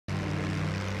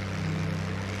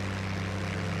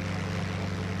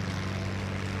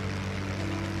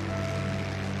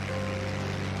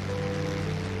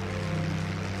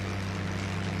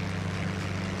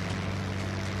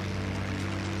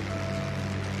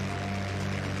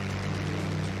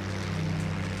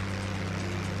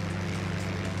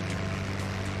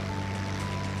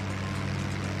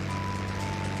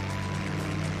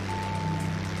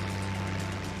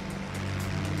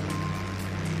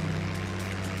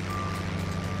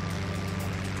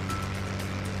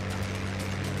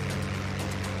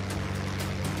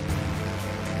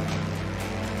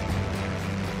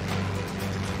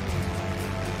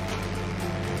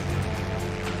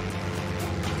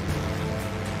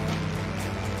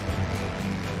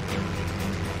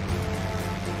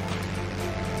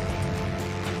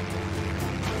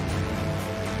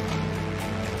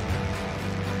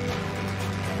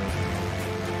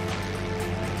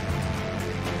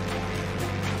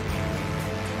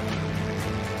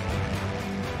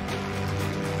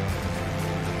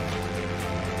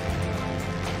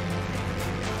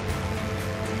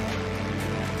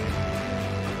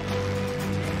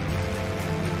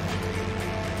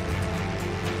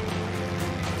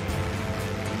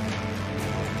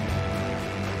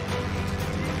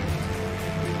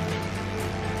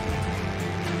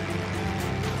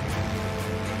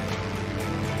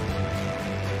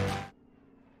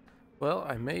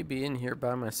I may be in here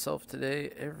by myself today.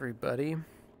 Everybody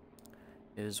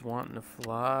is wanting to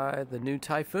fly the new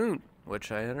Typhoon,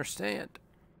 which I understand.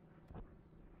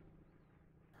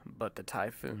 But the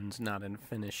Typhoon's not in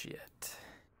Finnish yet.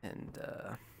 And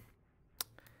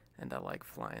I like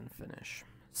flying Finnish.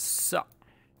 So,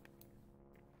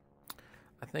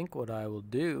 I think what I will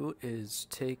do is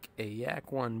take a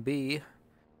Yak 1B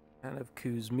out of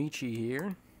Kuzmichi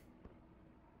here,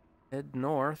 head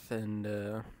north,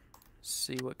 and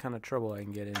see what kind of trouble I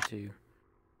can get into.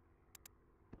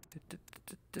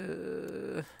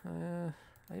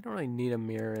 I don't really need a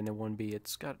mirror in a 1B.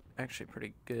 It's got actually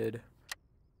pretty good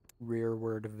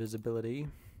rearward visibility.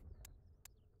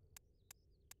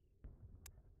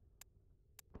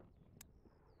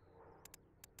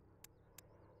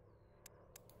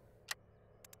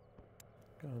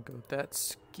 Gonna go with that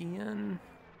skin.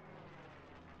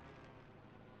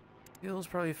 Feels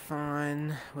probably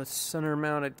fine. With center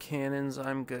mounted cannons,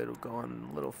 I'm good with going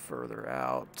a little further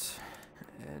out.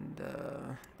 And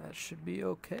that should be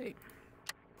okay.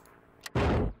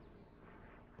 All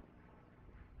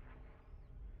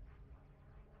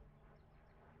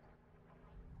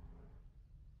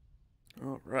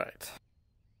right.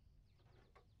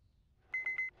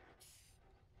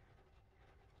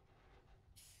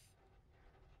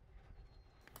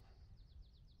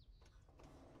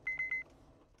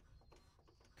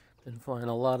 Been flying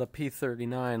a lot of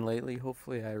P-39 lately.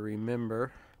 Hopefully I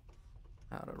remember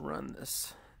how to run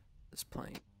this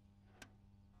plane.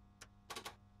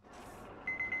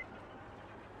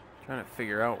 Trying to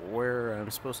figure out where I'm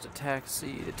supposed to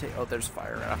taxi to take. Oh, there's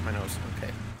fire right off my nose.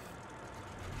 Okay.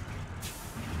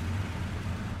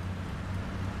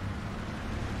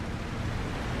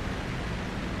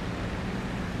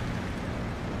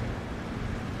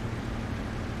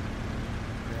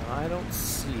 Now, I don't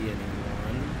see anyone.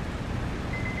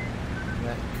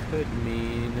 That could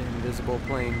mean invisible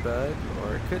plane bug,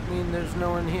 or it could mean there's no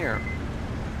one here.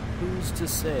 Who's to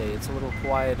say? It's a little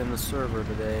quiet in the server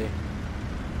today.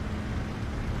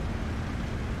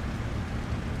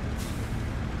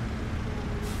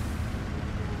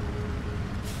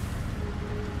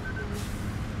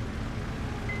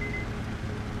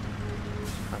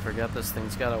 I forgot this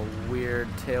thing's got a weird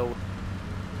tail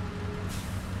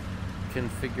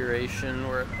configuration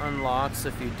where it unlocks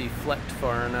if you deflect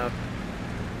far enough.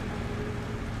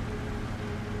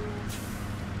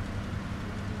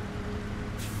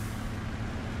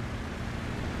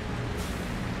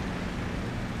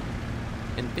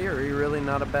 In theory, really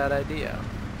not a bad idea.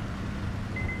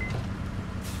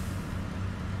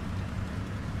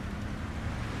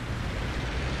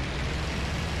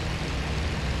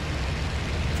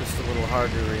 Just a little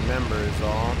hard to remember is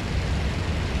all.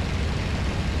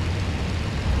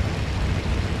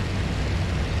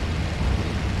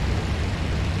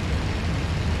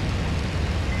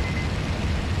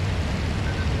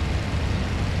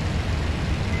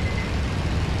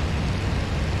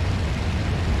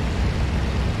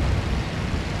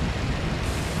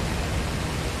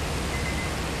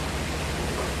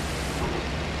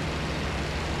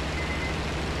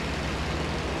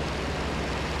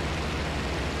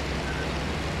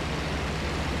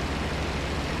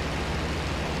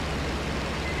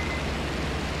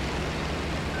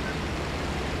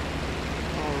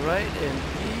 Right, and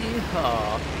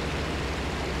yeehaw.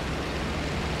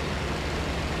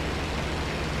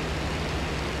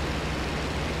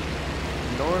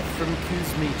 North from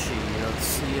Kuzmichi, let's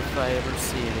see if I ever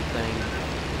see anything.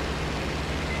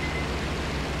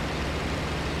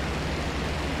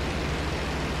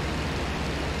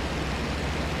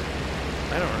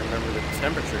 I don't remember the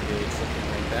temperature gauge looking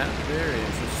like that. Very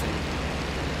interesting.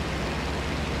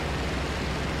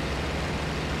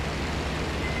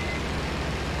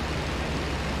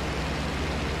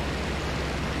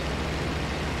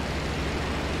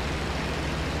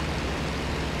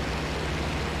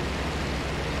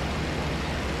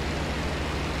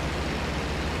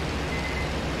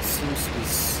 Seems to be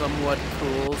somewhat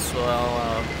cool, so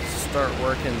I'll start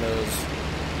working those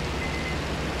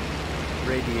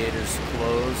radiators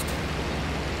closed.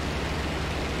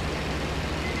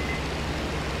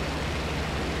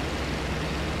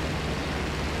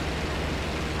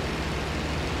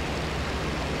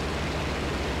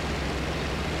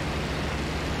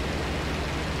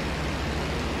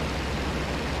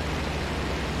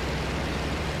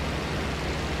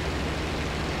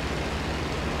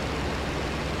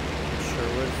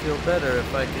 Feel better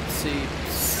if I could see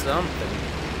something.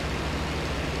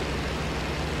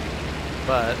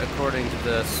 But according to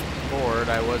this board,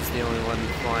 I was the only one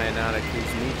flying out of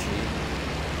Kuzmichi.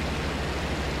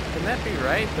 Can that be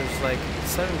right? There's like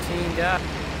 17 guys.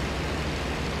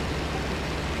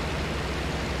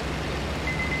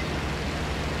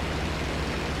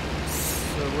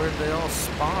 where'd they all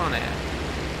spawn at?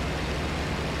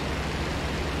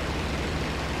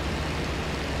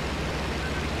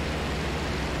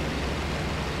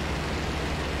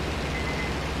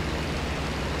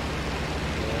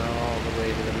 All the way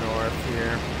to the north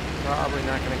here. Probably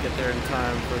not going to get there in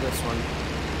time for this one.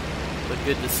 But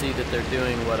good to see that they're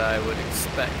doing what I would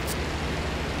expect.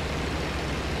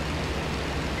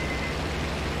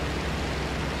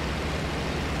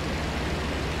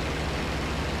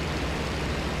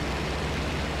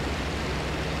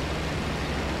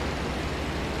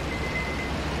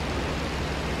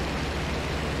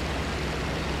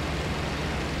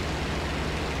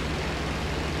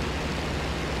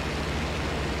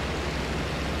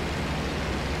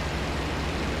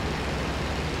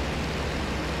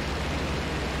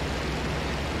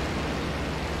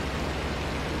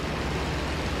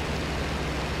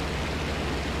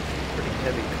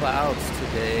 Heavy clouds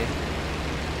today.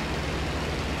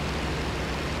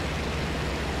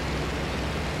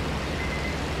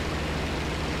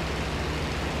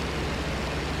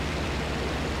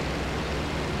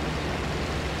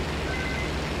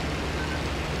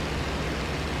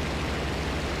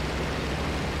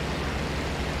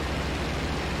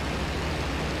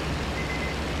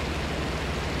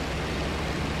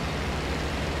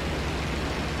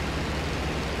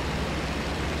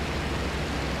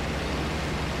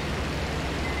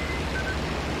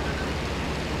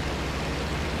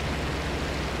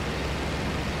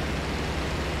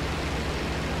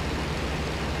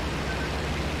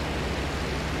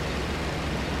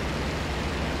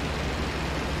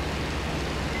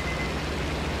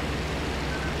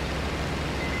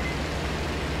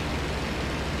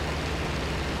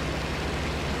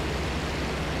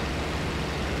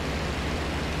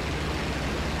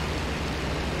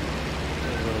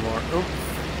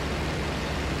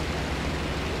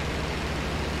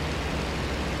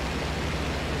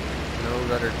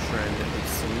 Rudder trend that we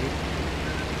see.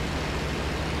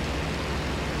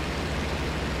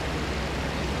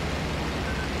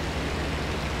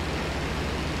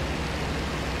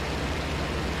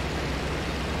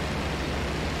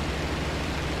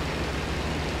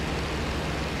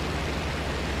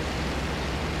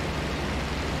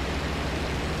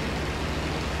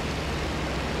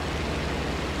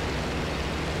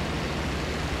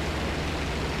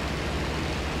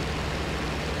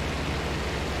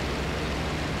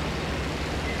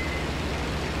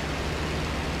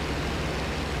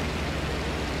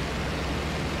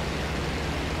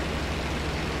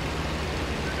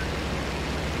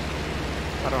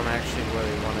 I don't actually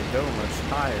really want to go much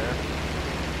higher,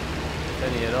 if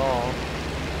any at all.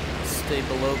 Stay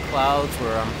below clouds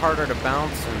where I'm harder to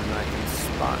bounce and I can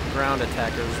spot ground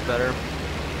attackers better.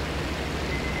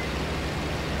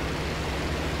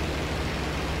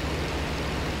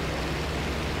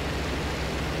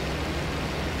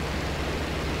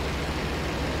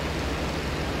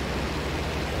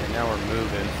 And now we're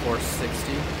moving,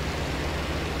 460.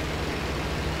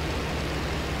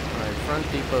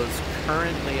 Front depot's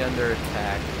currently under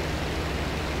attack.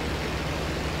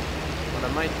 What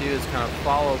I might do is kind of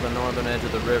follow the northern edge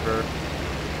of the river,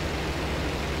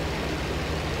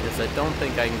 because I don't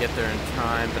think I can get there in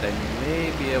time, but I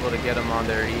may be able to get them on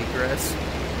their egress.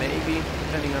 Maybe,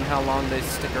 depending on how long they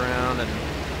stick around and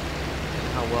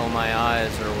how well my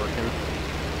eyes are working.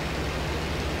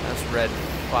 That's red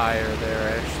fire there.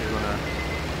 I actually want to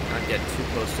not get too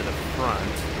close to the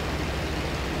front.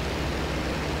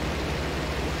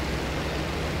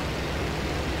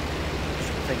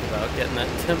 Think about getting that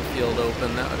temp field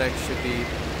open. That would actually be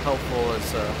helpful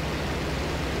as a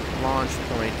launch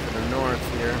point for the north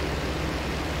here.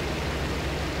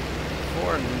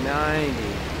 490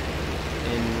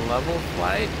 in level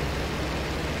flight.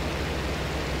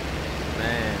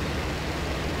 Man.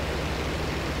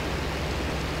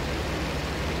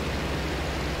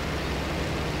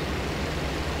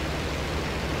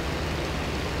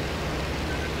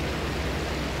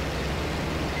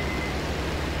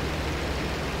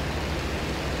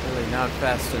 Not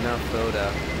fast enough though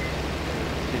to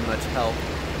be much help.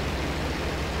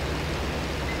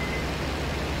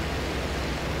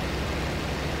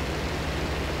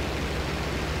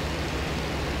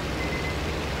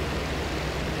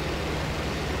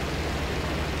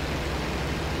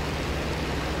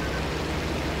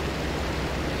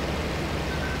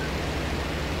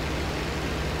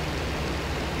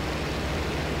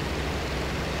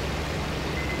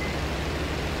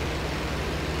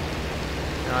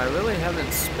 I really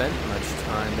haven't spent much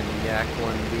time in the Yak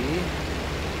 1B.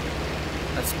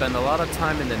 I spend a lot of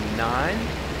time in the 9,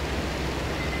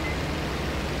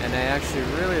 and I actually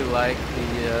really like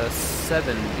the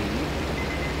 7B.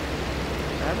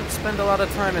 I haven't spent a lot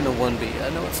of time in the 1B. I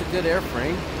know it's a good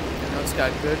airframe. I know it's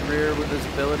got good rear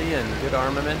visibility and good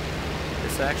armament.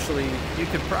 It's actually, you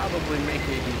could probably make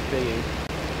a debate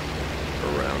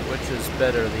around which is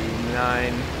better, the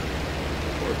 9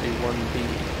 or the 1B.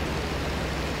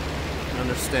 I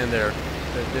understand they're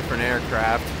different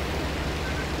aircraft.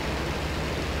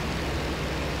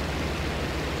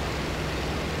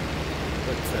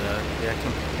 But yeah,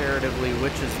 comparatively,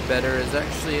 which is better is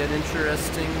actually an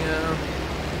interesting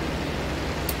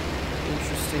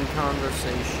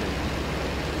conversation.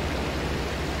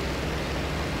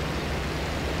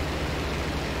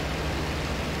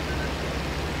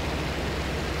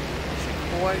 Actually,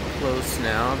 quite close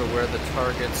now to where the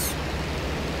targets,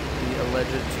 the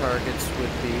alleged targets,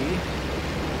 would be.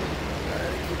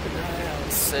 Keep an eye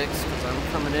out 6, because I'm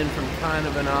coming in from kind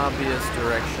of an obvious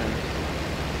direction.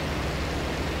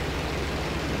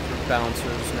 For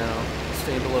bouncers now,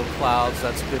 stay below clouds.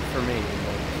 That's good for me.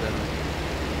 But,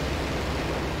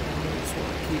 just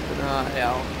want to keep an eye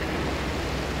out.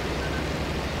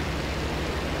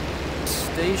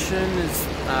 Station is...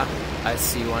 I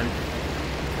see one.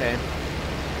 Okay.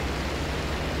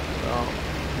 Well,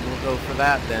 we'll go for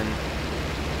that then.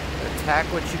 Attack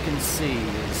what you can see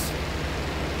is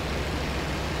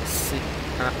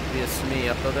obvious to me,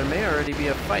 although there may already be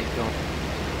a fight going.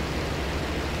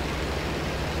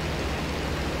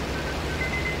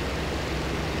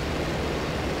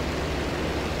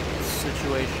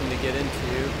 Situation to get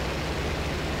into,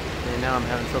 and now I'm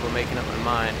having trouble making up my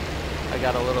mind. I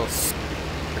got a little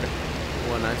scared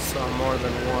when I saw more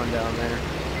than one down there.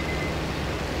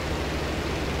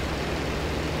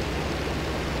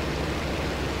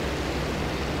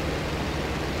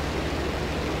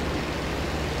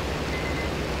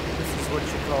 This is what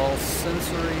you call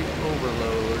sensory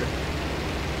overload.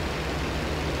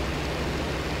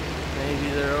 Maybe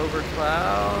they're over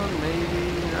cloud, maybe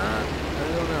not. I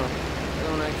don't know.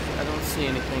 I don't see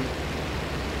anything.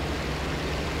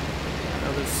 I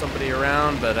know there's somebody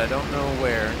around, but I don't know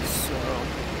where, so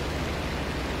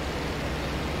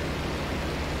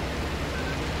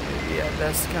maybe I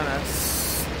best kind of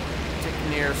stick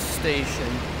near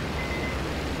station.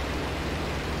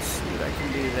 See what I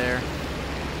can do there.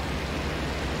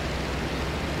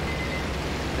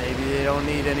 Maybe they don't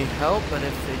need any help, but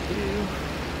if they do,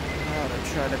 I ought to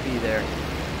try to be there.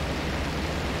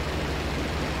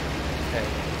 Okay,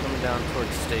 coming down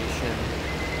towards station.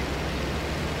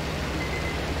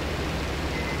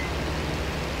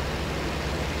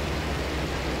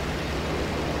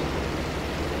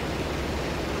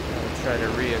 I'll try to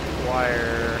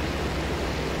reacquire.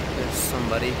 There's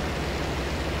somebody.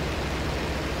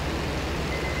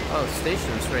 Oh, the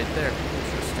station's right there,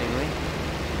 interestingly.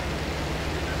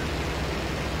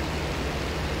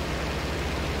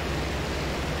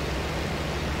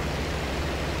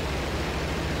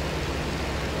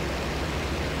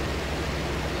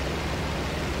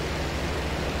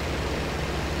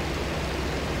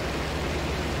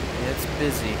 It's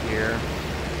busy here.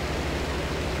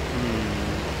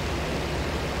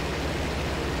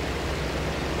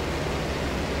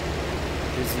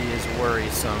 Busy is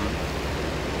worrisome.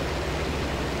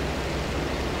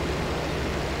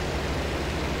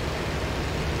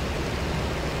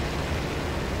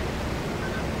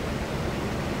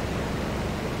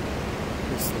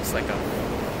 This looks like a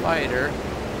fighter,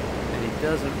 and he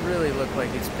doesn't really look like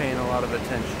he's paying a lot of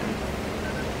attention.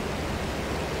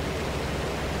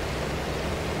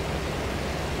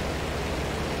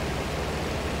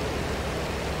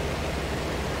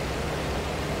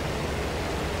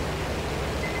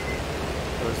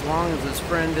 As long as his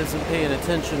friend isn't paying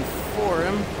attention for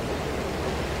him,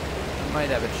 I might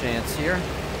have a chance here.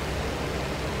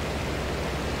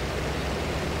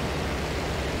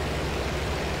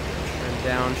 Turn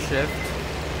downshift.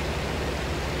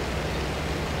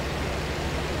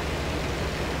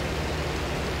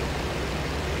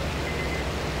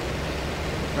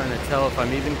 I'm trying to tell if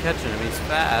I'm even catching him. He's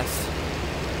fast.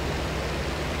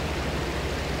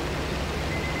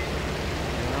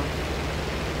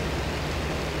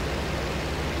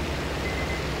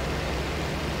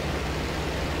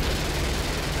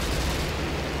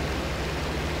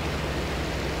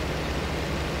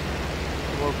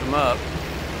 Woke him up.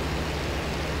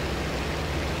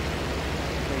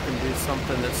 Make him do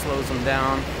something that slows him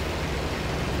down.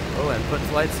 Oh, and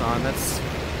puts lights on. That's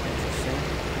interesting.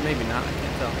 Maybe not, I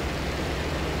can't tell.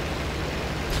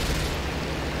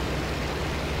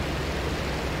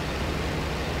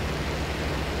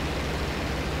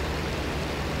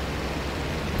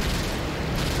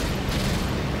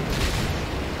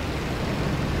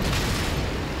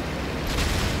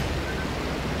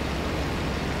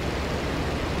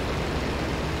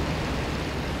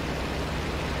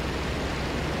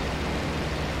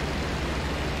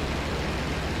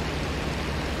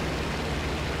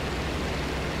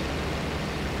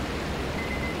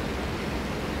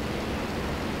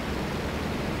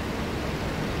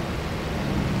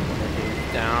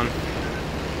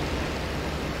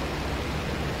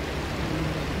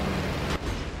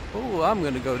 well, I'm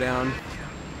gonna go down.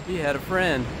 He had a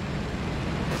friend.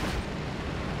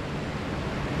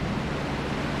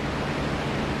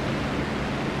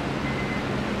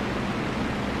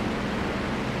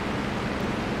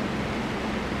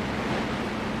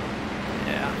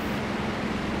 Yeah.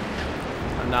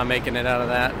 I'm not making it out of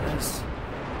that.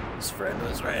 His friend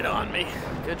was right on me.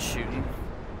 Good shooting.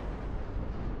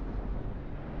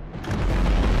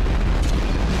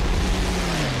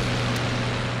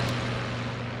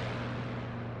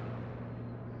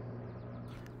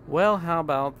 Well, how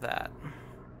about that?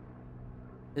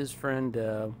 His friend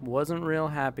wasn't real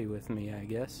happy with me, I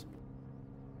guess.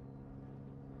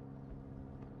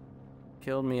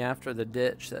 Killed me after the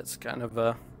ditch. That's kind of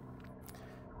a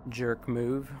jerk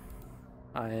move.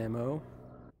 IMO.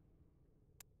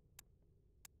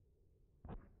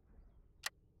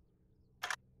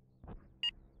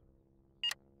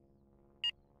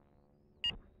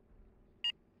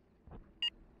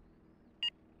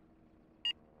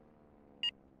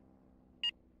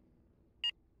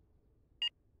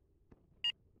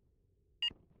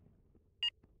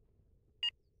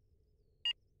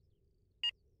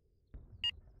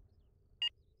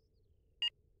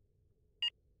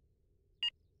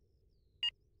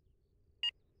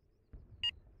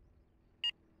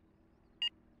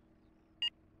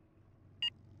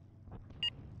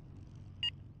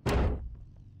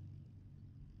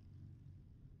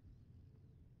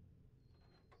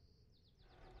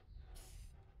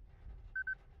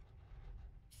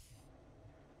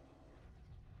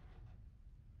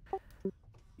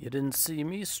 You didn't see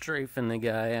me strafing the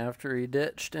guy after he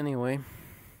ditched anyway.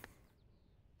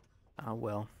 Ah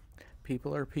well,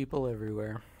 people are people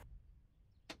everywhere.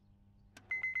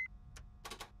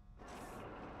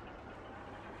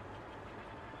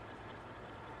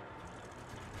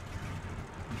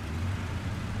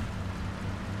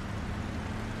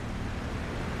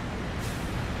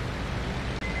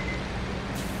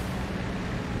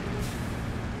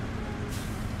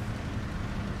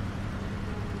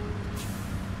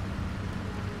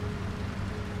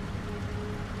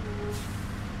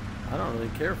 I don't really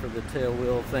care for the tail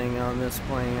wheel thing on this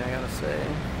plane, I gotta say.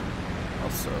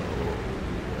 Also,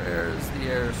 where's the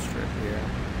airstrip here?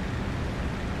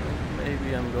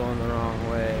 Maybe I'm going the wrong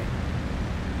way.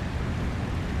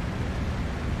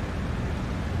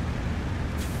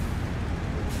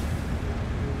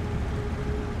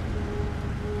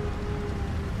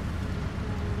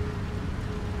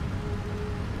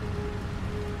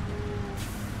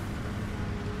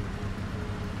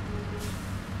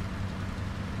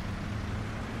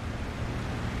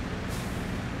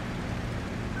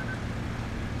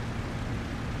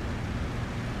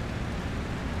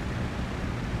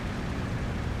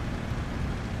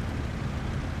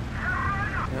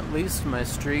 At least my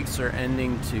streaks are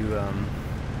ending to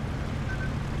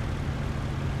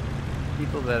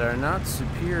people that are not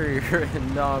superior in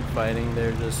dogfighting.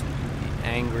 They're just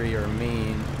angry or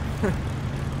mean.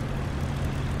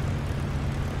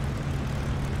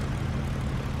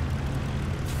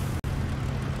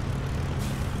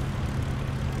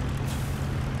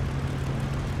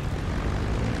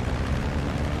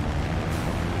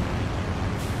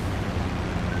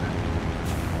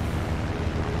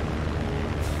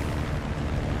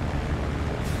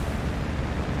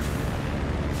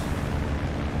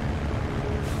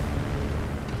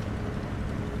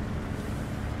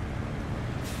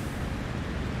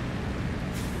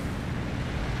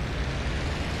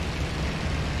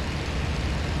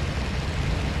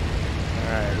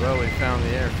 Well, we found the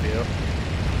airfield.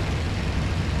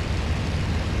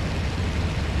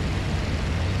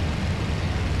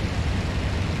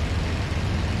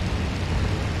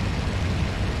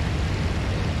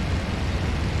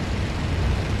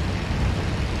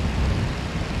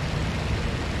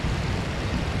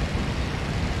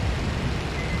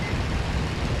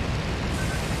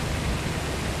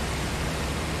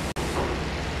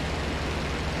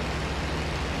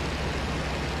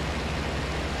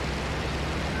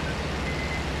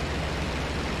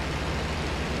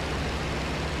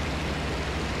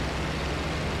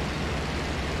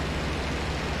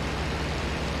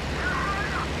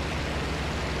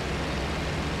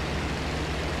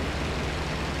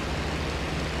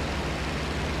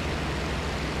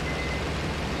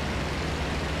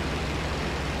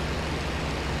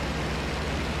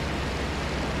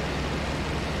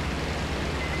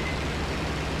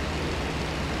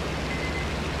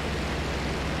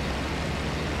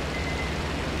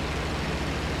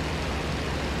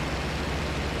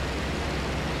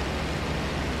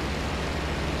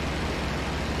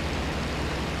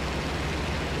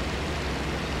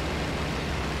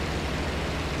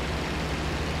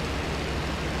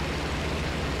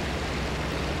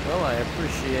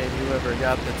 appreciate whoever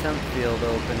got the temp field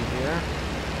open here.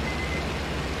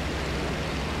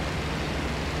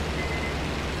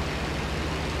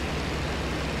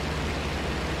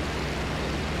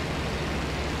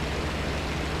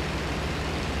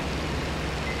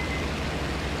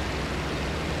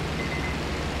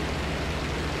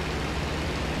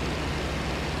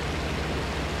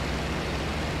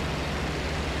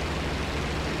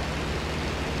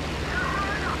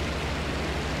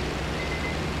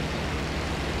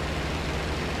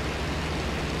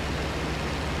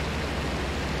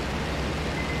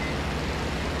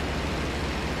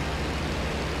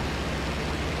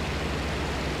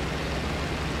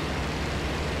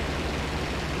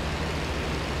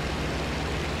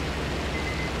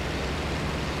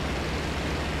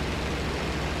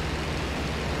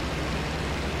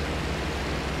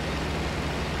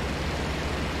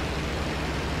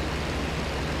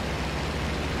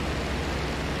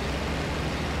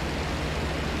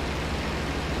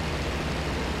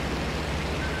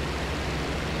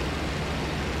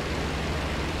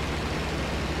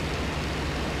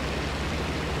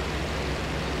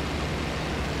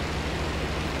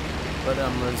 But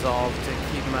I'm resolved to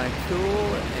keep my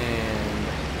cool and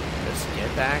just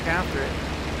get back after it.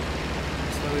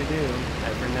 That's what we do.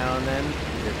 Every now and then,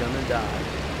 you're gonna die.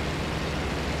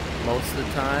 Most of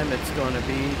the time, it's going to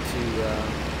be to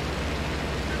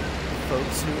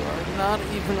folks who are not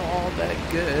even all that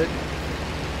good.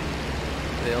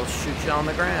 They'll shoot you on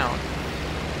the ground.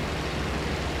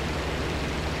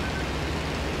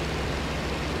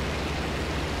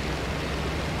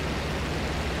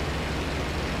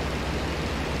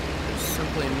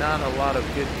 Simply not a lot of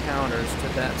good counters to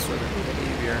that sort of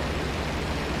behavior.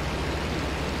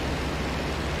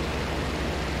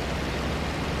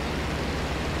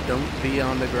 Don't be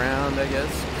on the ground, I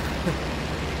guess.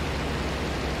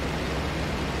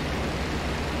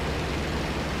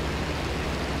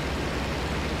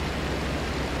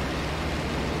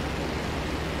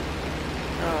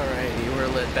 Alrighty, we're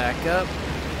lit back up.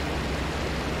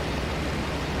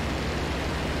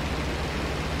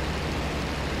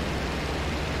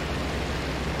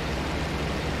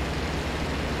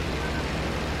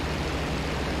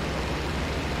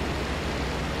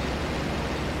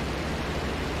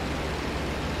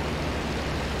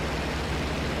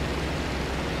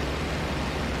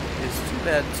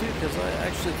 Bad too, because I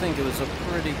actually think it was a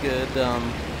pretty good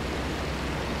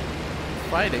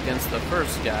fight against the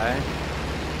first guy.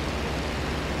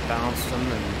 Bounced him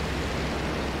and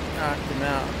knocked him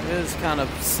out. It was kind of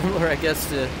similar, I guess,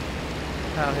 to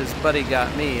how his buddy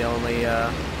got me, only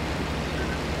I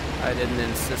didn't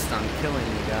insist on killing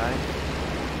the guy.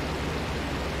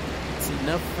 It's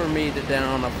enough for me to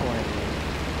down a plane.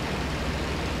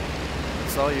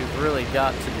 That's all you've really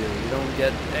got to do. You don't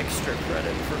get extra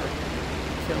credit for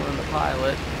killing the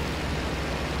pilot.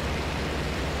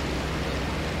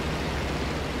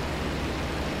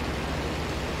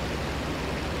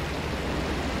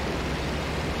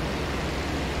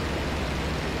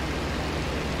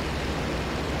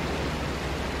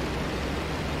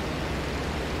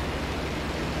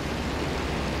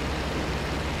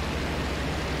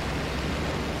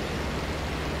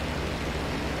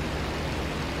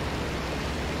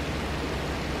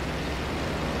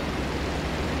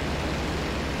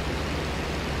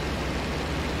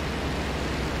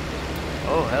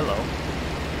 Oh, hello.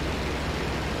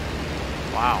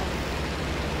 Wow.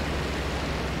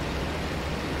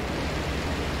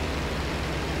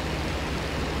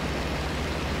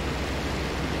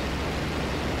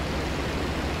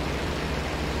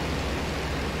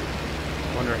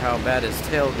 Wonder how bad his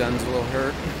tail guns will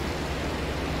hurt.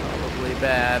 Probably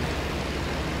bad.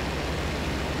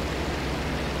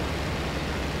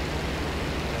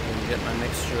 I can get my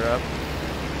mixture up.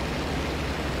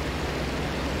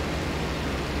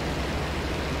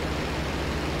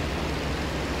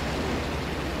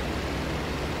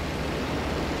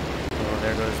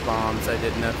 There goes bombs. I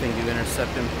did nothing to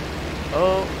intercept him.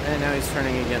 Oh, and now he's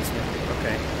turning against me.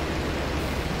 Okay.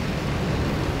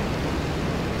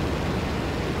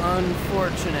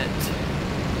 Unfortunate.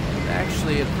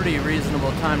 Actually, a pretty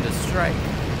reasonable time to strike.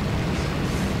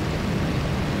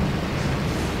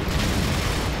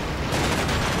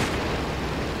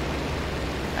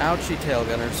 Ouchie, tail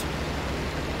gunners.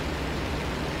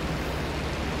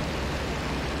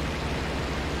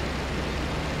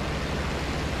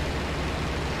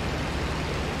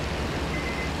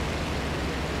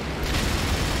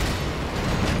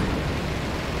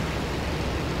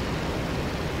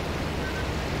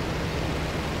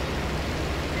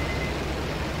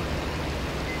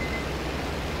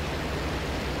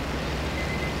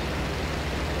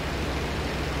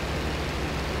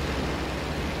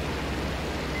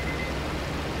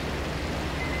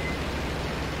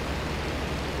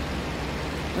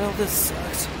 Well, this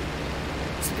sucks.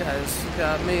 This guy's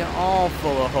got me all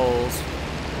full of holes.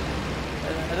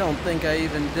 I don't think I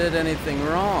even did anything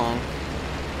wrong.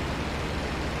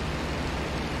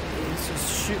 He's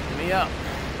just shooting me up.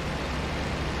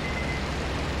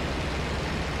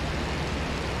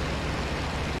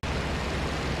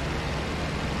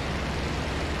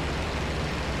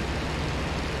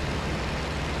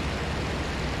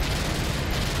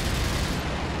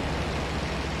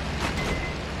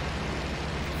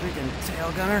 Freaking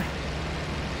tail gunner.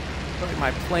 Looks like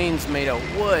my plane's made of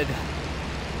wood.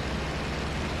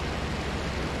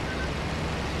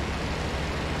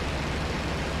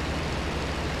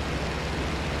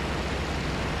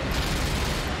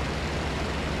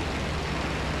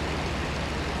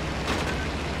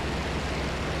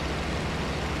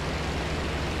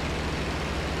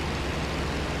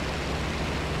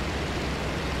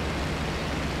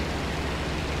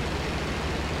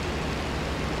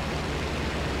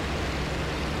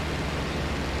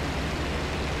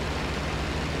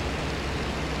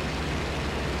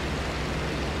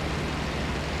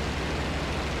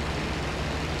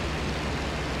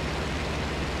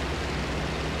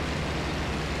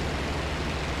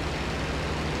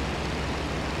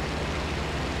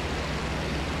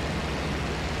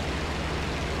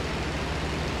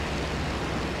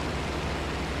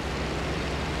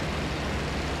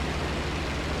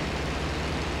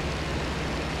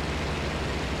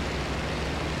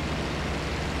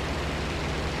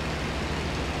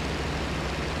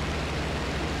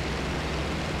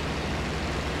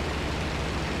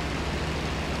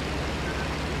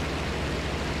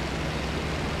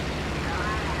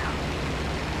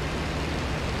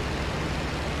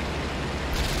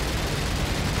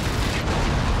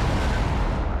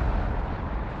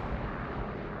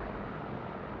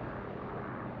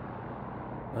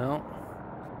 Well,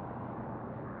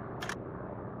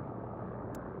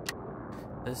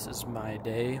 this is my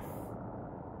day.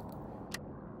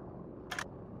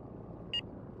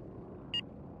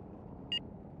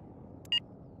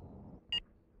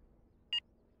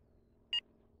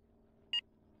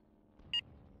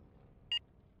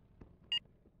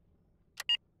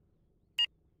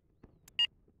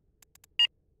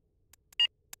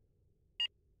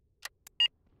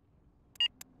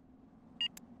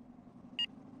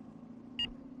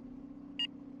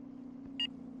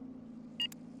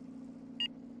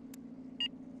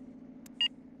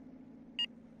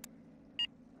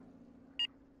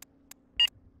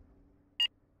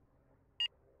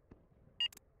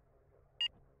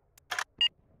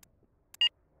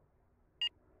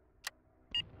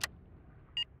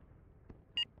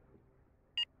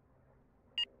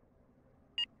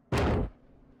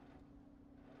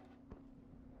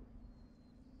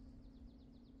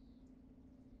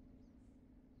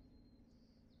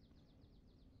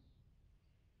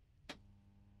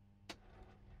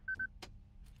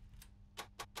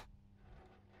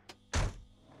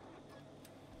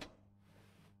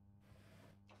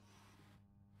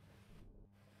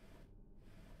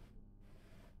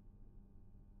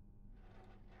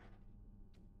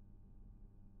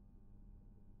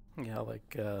 Yeah,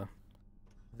 like,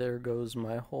 there goes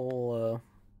my whole,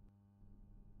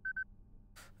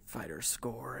 fighter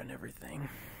score and everything.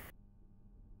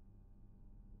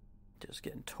 Just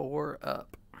getting tore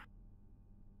up.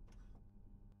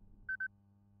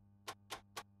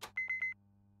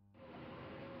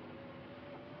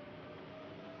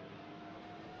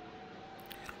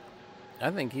 I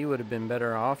think he would have been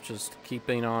better off just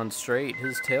keeping on straight.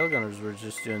 His tail gunners were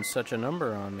just doing such a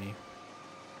number on me.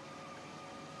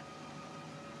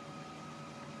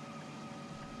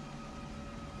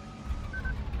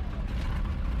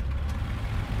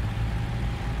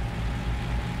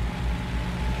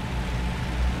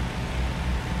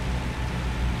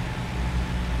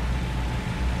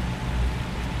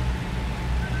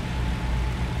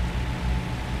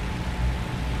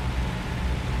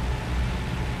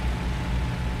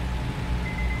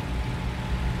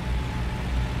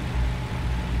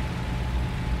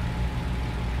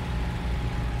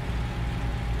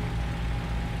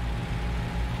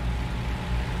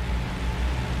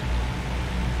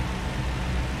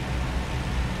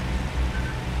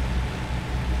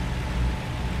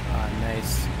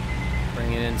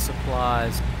 Bringing in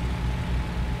supplies.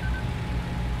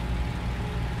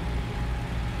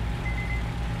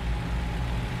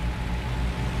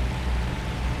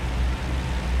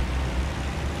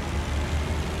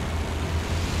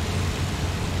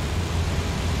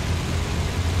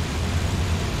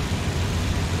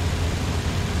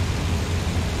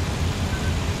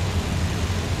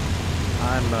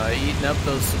 I'm eating up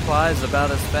those supplies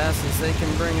about as fast as they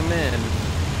can bring them in.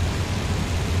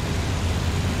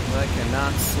 I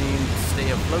cannot seem to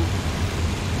stay afloat.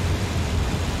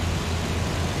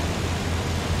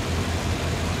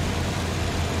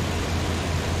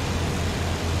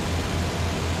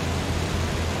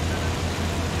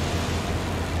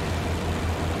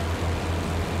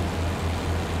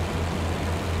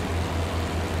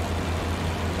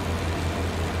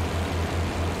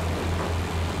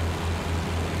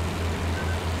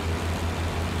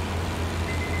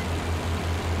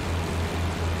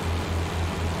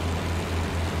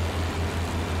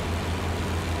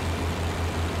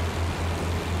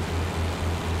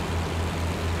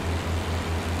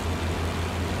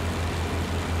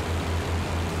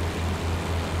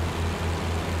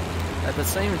 At the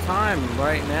same time,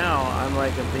 right now, I'm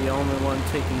like the only one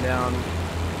taking down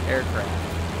aircraft.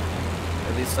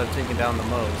 At least I've taken down the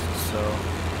most, so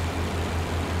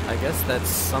I guess that's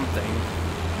something.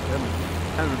 It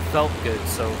hasn't felt good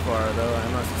so far, though,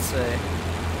 I must say.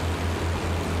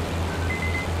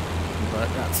 But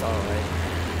that's alright.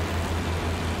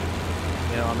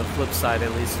 You know, on the flip side,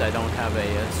 at least I don't have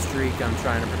a streak I'm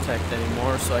trying to protect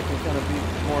anymore, so I can kind of be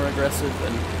more aggressive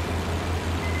and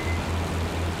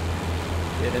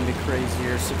get into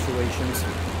crazier situations.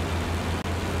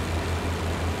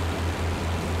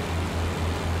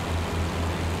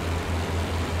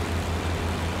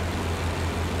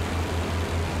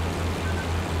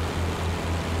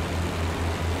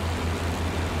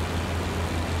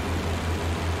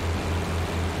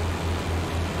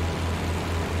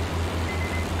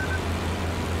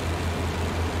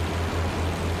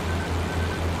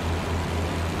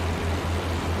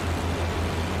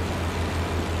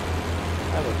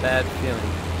 I have a bad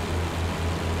feeling.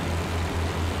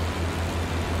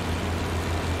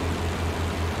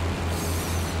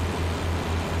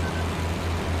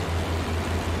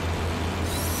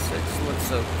 Six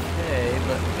looks okay,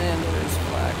 but man, there's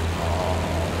flak all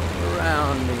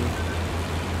around me.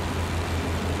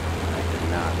 I did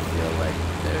not feel like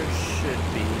there should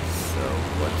be, so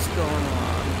what's going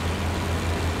on?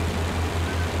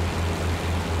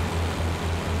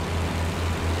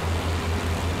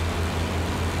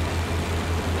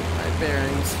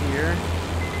 Bearings here.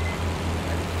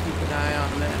 I keep an eye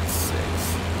on that 6.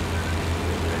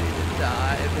 Get ready to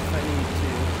dive if I need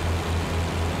to.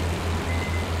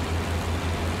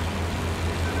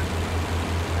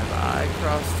 Have I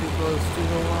crossed too close to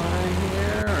the line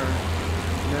here? Or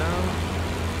no?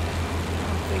 I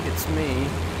don't think it's me.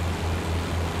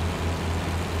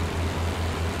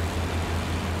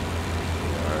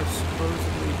 There are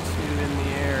supposedly 2 in the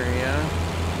area.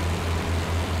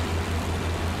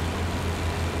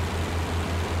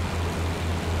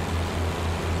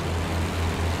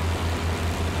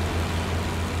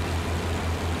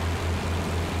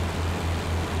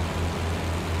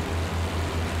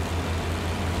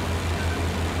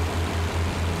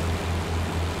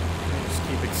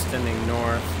 Extending north.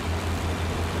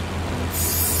 I haven't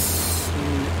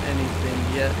seen anything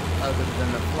yet other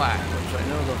than the flak, which I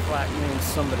know the flak means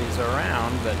somebody's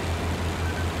around, but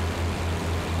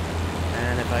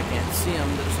and if I can't see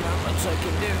them, there's not much I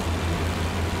can do.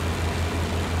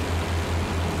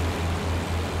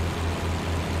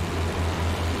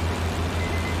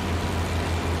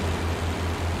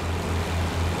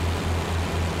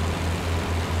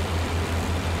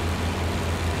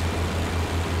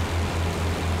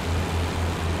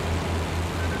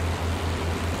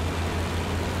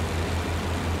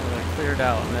 Cleared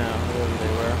out now, whoever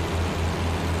they were.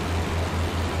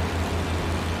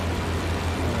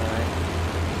 Alright.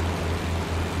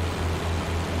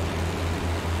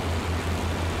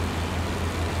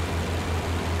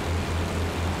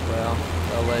 Well,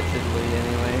 allegedly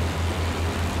anyway.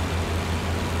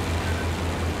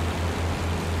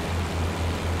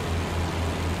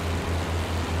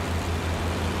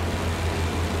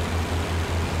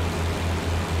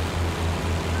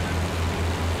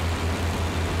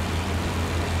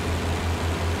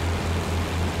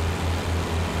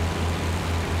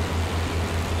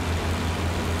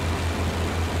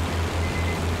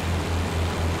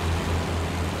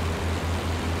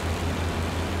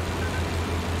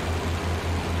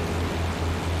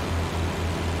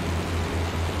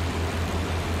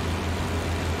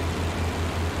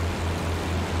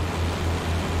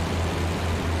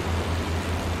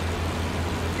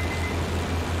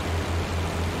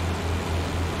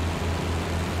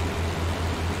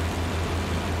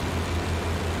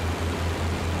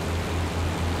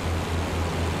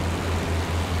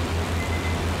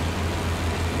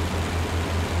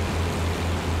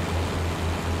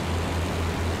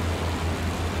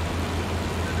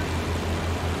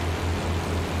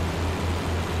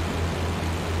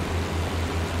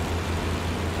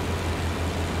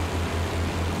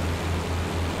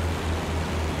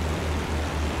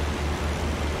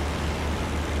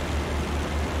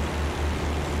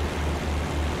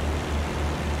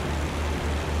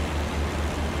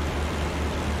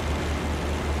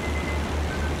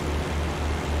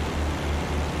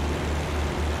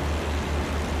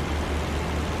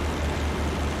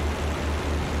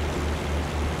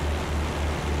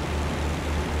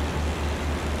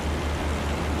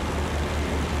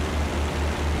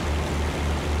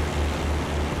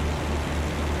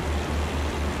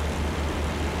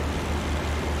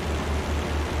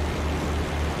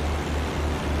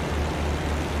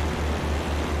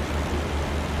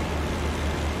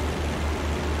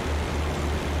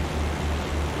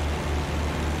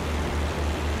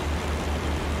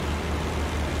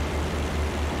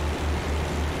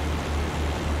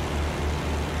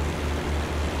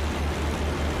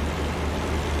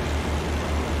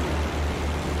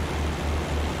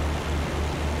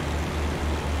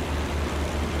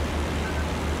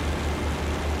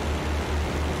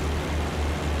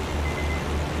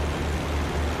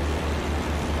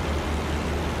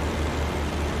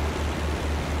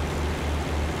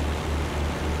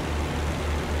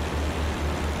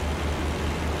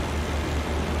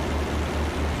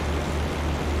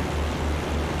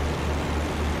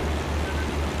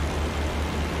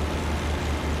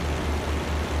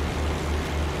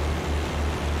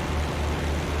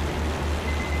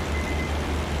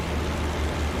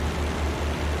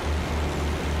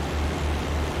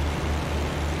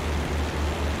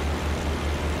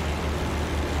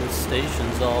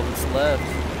 station's all that's left.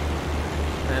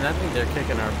 And I think they're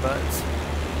kicking our butts.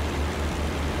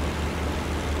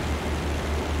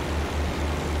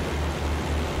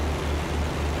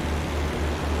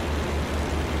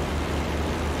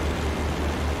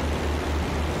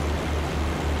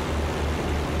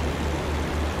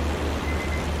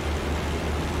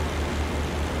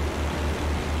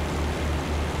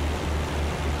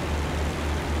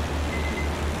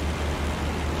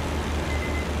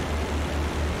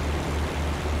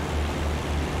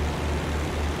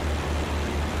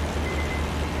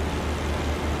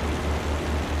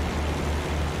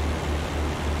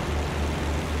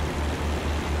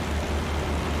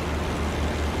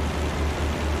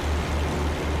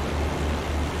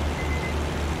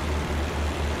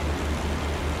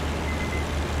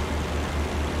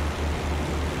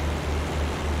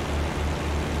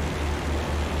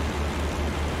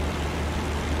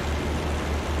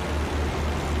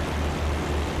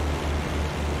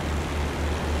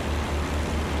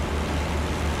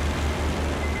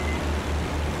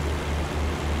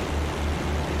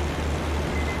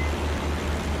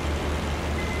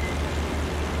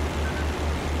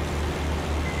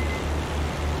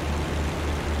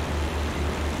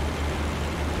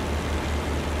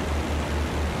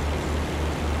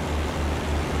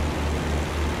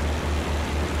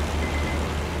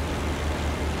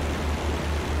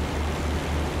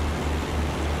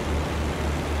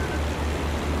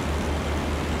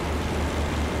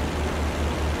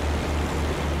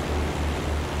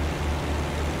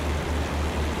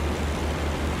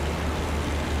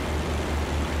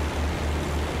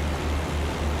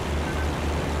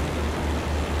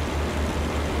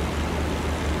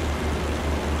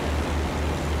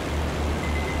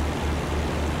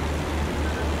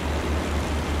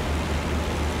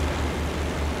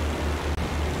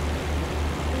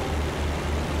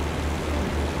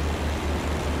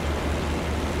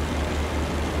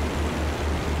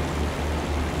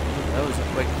 That was a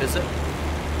quick visit.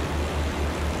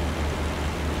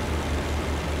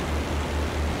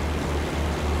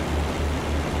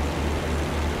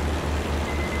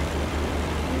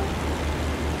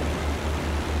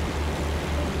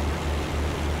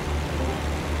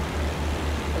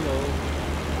 Hello.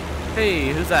 Hey,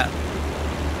 who's that?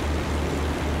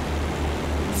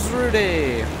 This is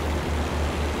Rudy. Are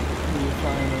you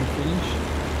flying on Finnish?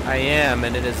 I am,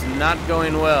 and it is not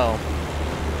going well.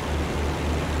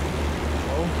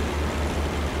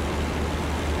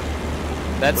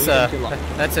 That's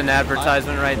an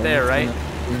advertisement right there, right?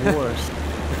 Worse.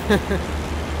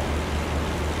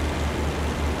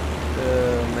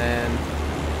 Oh man.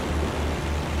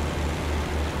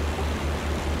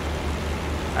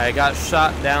 I got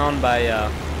shot down by I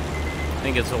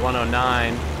think it's a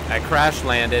 109. I crash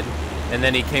landed, and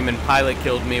then he came and pilot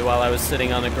killed me while I was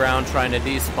sitting on the ground trying to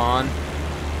despawn.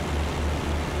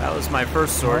 That was my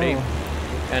first sortie. Oh.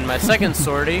 And my second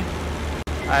sortie,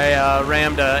 I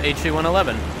rammed a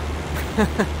HE-111.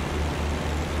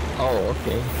 Oh,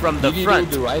 okay. From the Did front.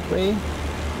 you do it the right way?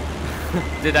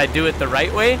 Did I do it the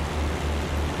right way?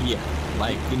 Yeah,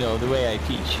 like, you know, the way I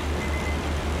teach.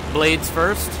 Blades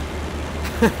first?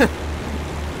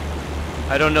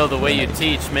 I don't know the way you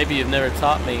teach. Maybe you've never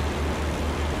taught me.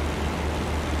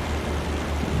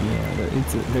 Yeah,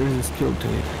 there is a skill to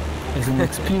it. As an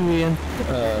experienced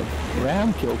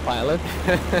ram kill pilot.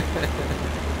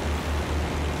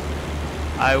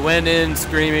 I went in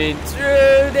screaming, Rudy!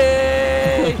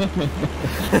 That's the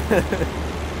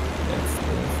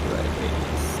right way.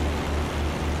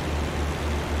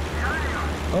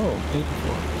 Oh,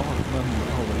 84.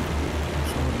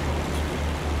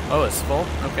 Oh, it's full?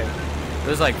 Okay. It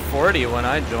was like 40 when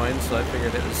I joined, so I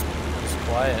figured it was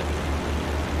quiet.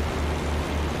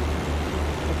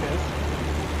 Okay.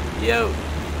 Yo!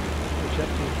 What's up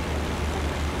to?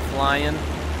 Flying.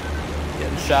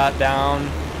 Getting shot down.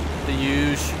 The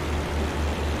huge.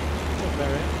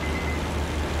 Alright.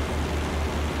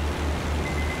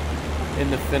 In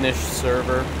the Finnish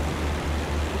server.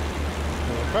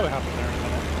 We'll probably hop in there in a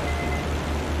minute.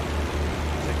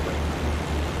 Take a break.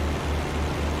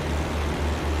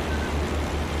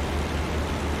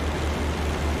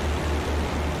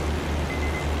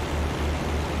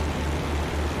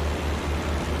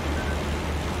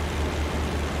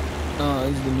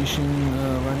 Is the mission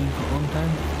running for a long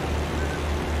time?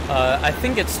 I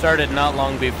think it started not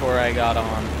long before I got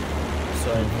on.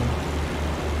 So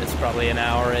it's probably an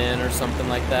hour in or something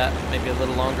like that. Maybe a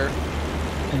little longer.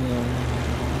 Okay,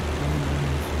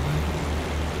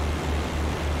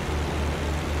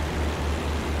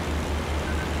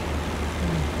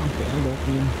 I got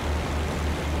you.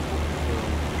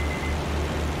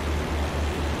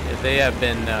 Yeah, they have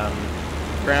been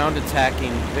ground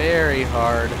attacking very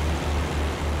hard,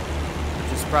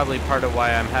 which is probably part of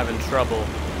why I'm having trouble.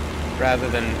 Rather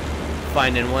than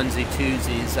finding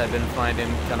onesie-twosies, I've been finding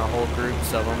kind of whole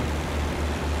groups of them.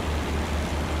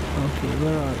 Okay,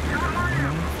 where are you?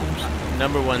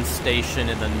 Number 1 station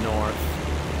in the north.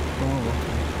 Oh,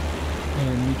 okay.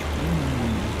 And which plane are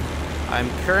you using? I'm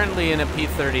currently in a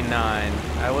P-39.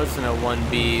 I was in a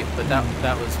 1B, but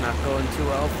that was not going too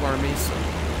well for me, so...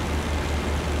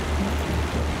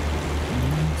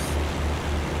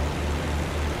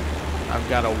 I've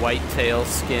got a white tail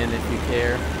skin if you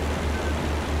care.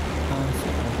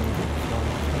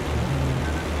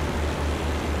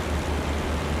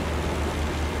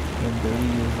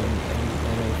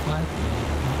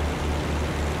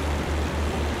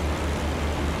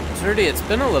 Zerdy, it's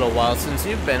been a little while since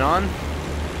you've been on. Yeah.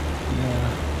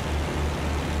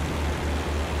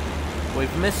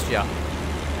 We've missed ya.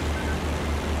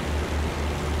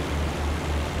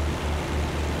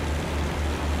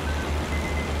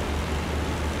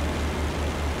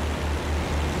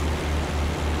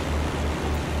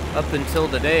 Up until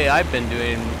today, I've been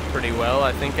doing pretty well.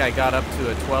 I think I got up to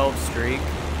a 12 streak.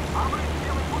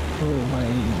 Oh, my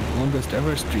longest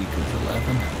ever streak is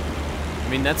 11. I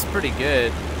mean, that's pretty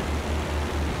good.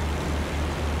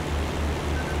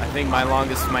 I think my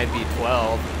longest might be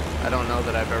 12. I don't know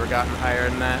that I've ever gotten higher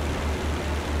than that.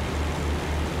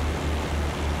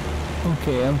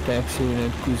 Okay, I'm taxiing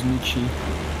at Kuzmichi.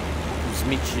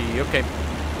 Kuzmichi, okay.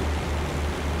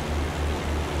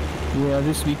 Yeah,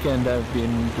 this weekend I've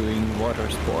been doing water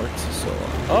sports, so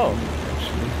I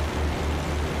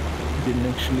didn't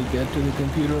actually get to the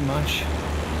computer much.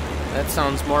 That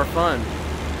sounds more fun.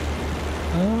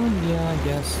 Yeah, I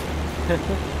guess.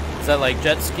 Is that like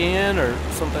jet skiing or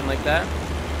something like that?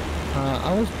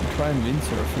 I was trying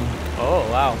windsurfing. Oh,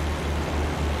 wow.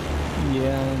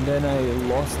 Yeah, and then I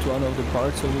lost one of the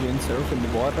parts of the windsurf in the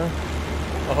water.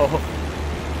 Oh.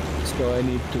 So I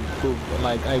need to book,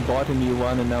 like, I bought a new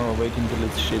one and now I'm waiting till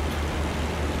it's shipped.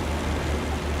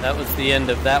 That was the end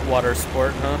of that water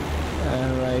sport, huh?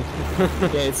 Right.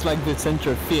 Yeah, it's like the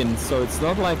center fin, so it's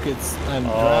not like I'm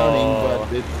drowning,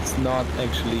 but it's not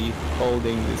actually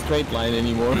holding the straight line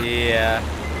anymore. Yeah,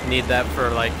 need that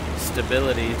for like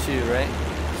stability too, right?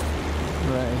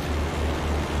 Right.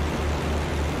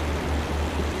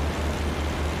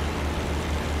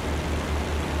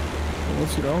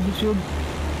 What's your altitude?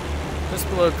 Just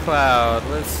below cloud.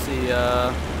 Let's see,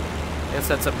 I guess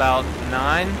that's about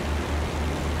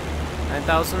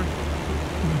 9,000. Okay.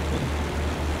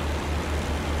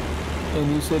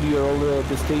 And you said you're all the way at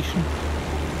the station?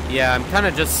 Yeah, I'm kind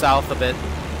of just south of it,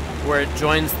 where it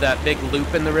joins that big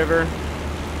loop in the river.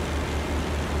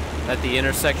 At the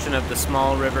intersection of the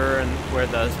small river and where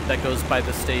that goes by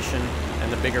the station,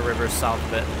 and the bigger river south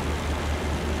of it.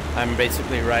 I'm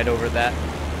basically right over that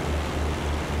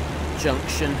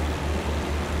junction.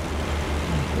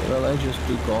 Okay, well, I just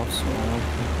took off, so it'll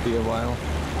be a while.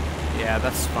 Yeah,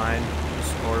 that's fine.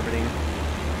 Just orbiting.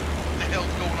 What the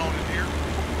hell's going on in here?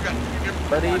 We got 2 different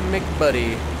Buddy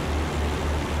McBuddy. We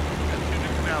got 2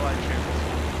 different allied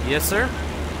channels. Yes, sir.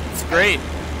 It's great.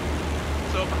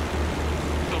 So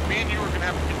me and you are gonna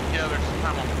have to get together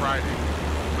sometime on Friday,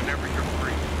 whenever you're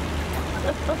free.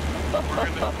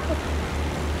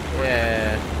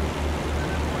 Yeah.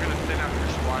 We're gonna send out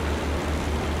your squadron.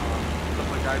 Some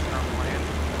of the guys in our plan.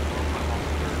 We'll put them on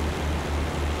the third.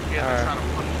 Yeah, that's not a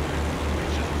punishment.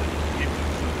 It's just to give you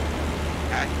some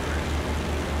accurate.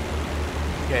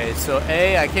 Okay, so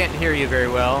A, I can't hear you very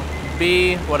well.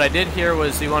 B, what I did hear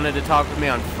was you wanted to talk with me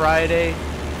on Friday.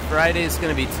 Friday's going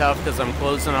to be tough because I'm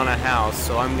closing on a house,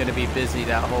 so I'm going to be busy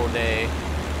that whole day.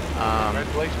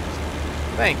 Congratulations.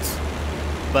 Thanks.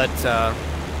 But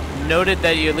noted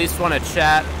that you at least want to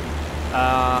chat.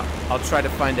 I'll try to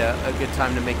find a good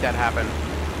time to make that happen.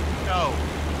 No,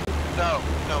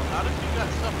 not if you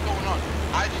got stuff going on.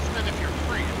 I just meant if you're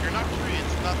free. If you're not free,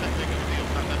 it's not that big of a deal.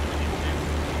 It's not that big of a deal.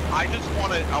 I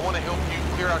want to help you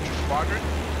clear out your squadron,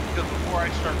 because before I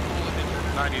start pulling into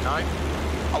the 99,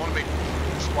 I want to make sure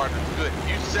the squadron's good.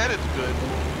 You said it's good,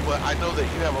 but I know that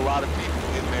you have a lot of people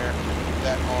in there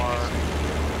that are...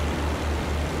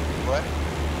 What?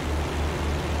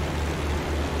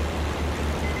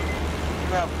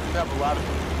 You have a lot of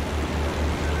people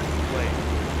who play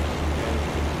and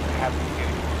haven't been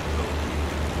getting one. So,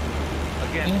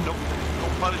 again, no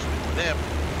punishment to them.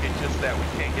 It's just that we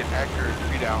can't get accurate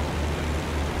readout.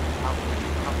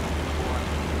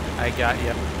 I got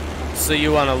you. So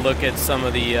you want to look at some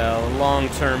of the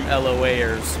long-term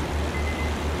LOAers.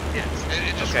 Yes,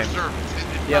 it just reserve.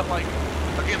 It's not like,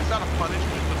 again, it's not a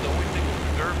punishment, but the only thing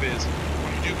with reserve is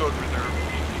when you do go to reserve,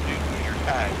 you do lose your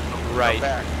tag. So Right. Go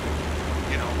back.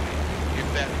 You know,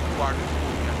 if that required to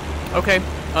pull you. Okay,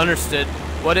 understood.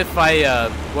 What if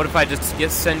I just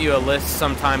send you a list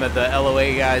sometime of the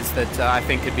LOA guys that I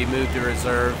think could be moved to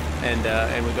reserve, and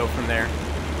we go from there.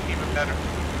 Even better.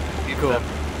 Even Cool. better.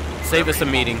 Save us a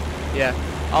meeting. Yeah,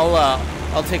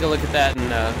 I'll take a look at that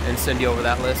and send you over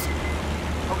that list.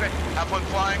 Okay, have fun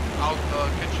flying. I'll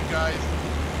get you guys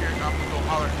here. I'm gonna go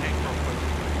holler at Hank real quick.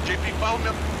 JP, follow me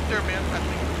up there, man. I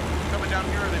think coming down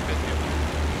here, or they missed you.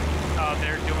 Oh,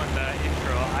 they're doing the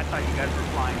intro. I thought you guys were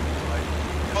flying.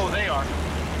 Oh, they are.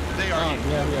 They are. Oh,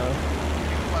 yeah, we are. You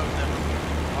can fly with them.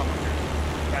 Up here.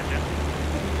 Gotcha.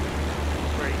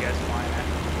 Where are you guys flying at?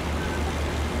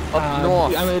 Up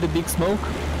north. I made a big smoke.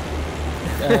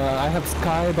 I have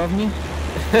sky above me.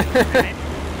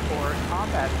 Or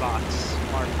combat bots.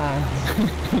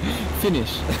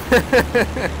 Finnish.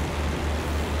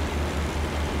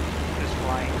 Just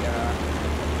flying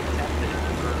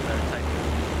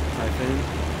Typhoon.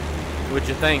 What'd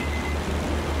you think?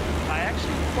 I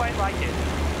actually quite like it.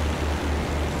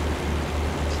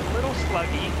 It's a little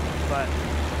sluggy, but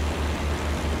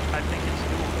I think it's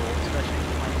doable, especially in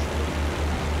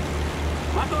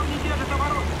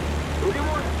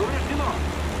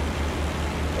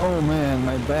Oh man,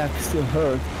 my back still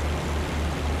hurt.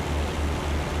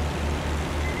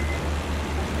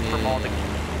 From all the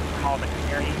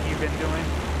carrying you've been doing.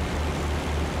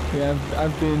 Yeah,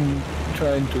 I've been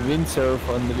trying to windsurf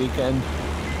on the weekend.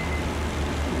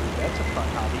 That's a fun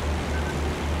hobby.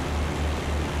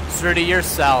 Sturdy, you're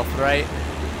south, right?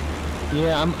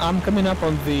 Yeah, I'm coming up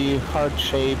on the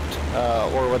heart-shaped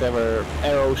or whatever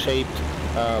arrow-shaped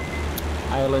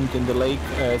island in the lake,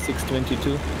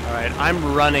 622. All right,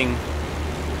 I'm running.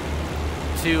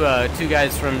 Two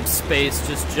guys from space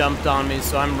just jumped on me,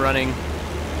 so I'm running.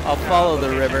 I'll follow the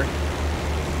river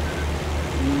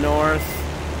north,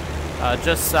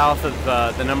 just south of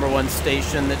the #1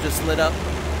 station that just lit up.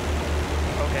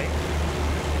 Okay.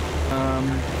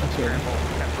 Okay.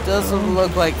 Doesn't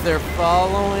look like they're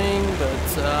following,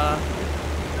 but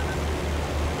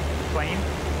Plane?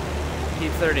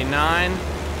 P-39.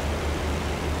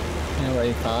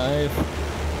 LA5.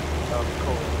 Of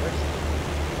course.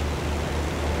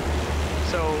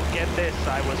 So get this,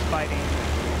 I was fighting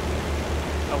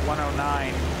a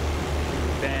 109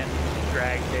 who then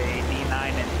dragged a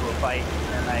D9 into a fight,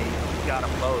 and I got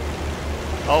them both.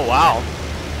 Oh wow!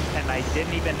 And I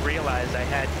didn't even realize I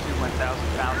had two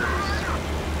 1,000 pounders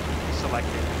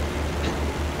selected.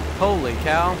 Holy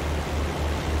cow!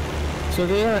 So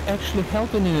they are actually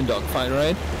helping in a dogfight,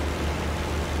 right?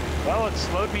 Well, it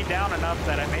slowed me down enough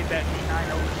that I made that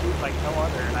D9 overshoot like no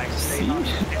other, and I stayed on the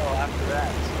hill after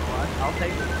that, so I'll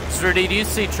take it. Sturdy, do you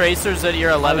see tracers at your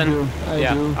 11?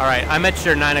 I do. All right, I'm at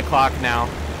your 9 o'clock now.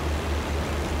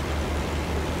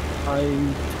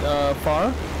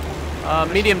 Far?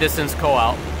 Medium distance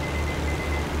co-out.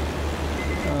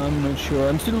 I'm not sure.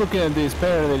 I'm still looking at this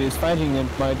pair that is fighting at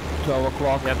my 12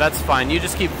 o'clock. Yeah, that's fine. You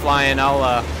just keep flying.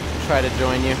 I'll try to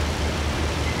join you.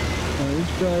 This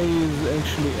guy is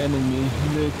actually enemy.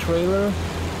 The trailer?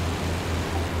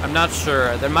 I'm not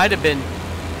sure. There might have been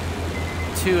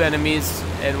 2 enemies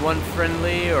and 1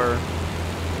 friendly, or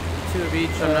 2 of each.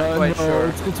 I'm not quite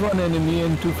sure. It's 1 enemy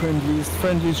and 2 friendlies.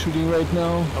 Friendlies shooting right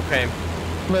now. Okay.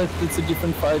 But it's a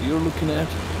different fight you're looking at.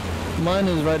 Mine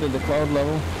is right at the cloud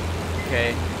level.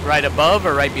 Okay. Right above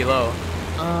or right below?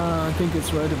 I think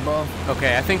it's right above.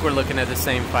 Okay, I think we're looking at the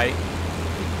same fight.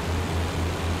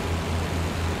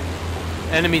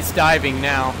 Enemy's diving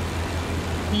now.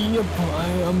 Yep, I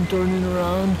am turning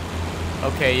around.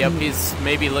 Okay, yep, he's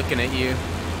maybe looking at you.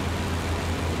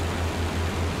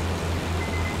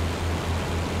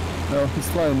 No, he's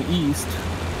flying east.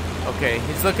 Okay,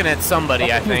 he's looking at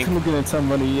somebody, I think. He's looking at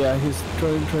somebody, yeah. He's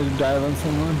trying to dive on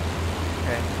someone.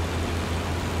 Okay.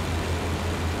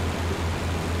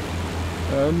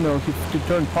 No, he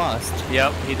turned past.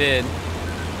 Yep, he did.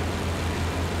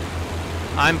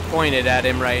 I'm pointed at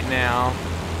him right now.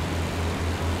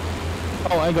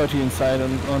 Oh, I got you inside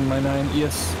on my 9.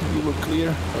 Yes, you look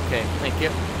clear. Okay, thank you.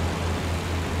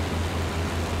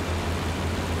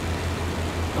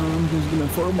 I'm just gonna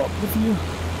form up with you.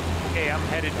 Okay, I'm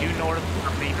headed due north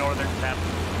from the northern tip.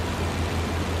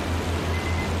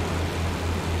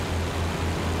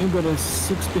 You got a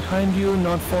 6 behind you,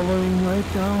 not following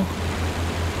right now.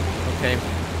 Okay.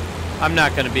 I'm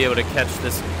not going to be able to catch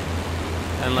this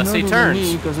unless Not he even turns.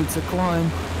 me, because it's a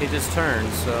climb. He just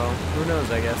turns, so who knows,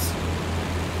 I guess.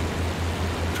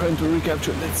 Trying to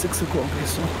recapture that 6 o'clock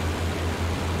so.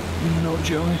 No,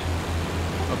 Joey.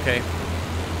 Okay.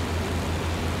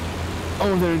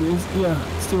 Oh, there it is. Yeah,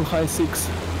 still high 6.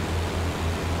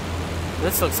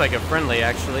 This looks like a friendly,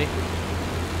 actually.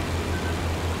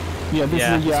 Yeah, this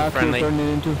Yeah, is a it's a yak we're friendly. turning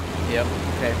into. Yep,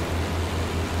 okay.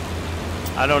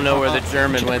 I don't know where the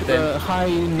German Check went then. high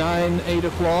 9, 8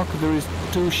 o'clock. There is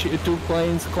two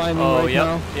planes climbing Oh, right yep,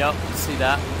 now. yep, see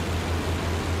that.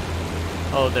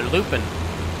 Oh, they're looping.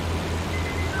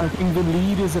 I think the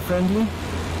lead is a friendly.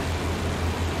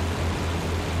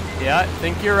 Yeah, I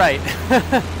think you're right.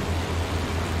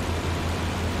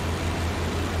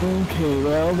 Okay,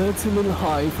 well, that's a little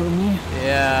high for me.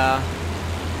 Yeah.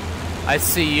 I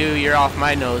see you, you're off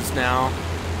my nose now.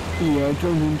 Yeah, I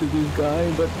turned into this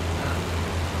guy, but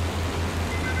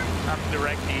I'm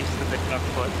direct east of the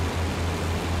Dogfight.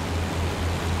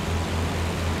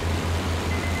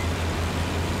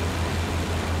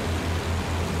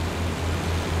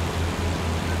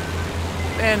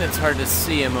 Man, it's hard to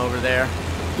see him over there.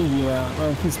 yeah,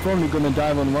 well, he's probably gonna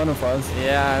dive on one of us.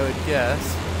 Yeah, I would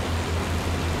guess.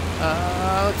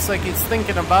 Looks like he's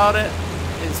thinking about it.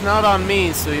 It's not on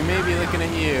me, so he may be looking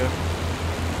at you.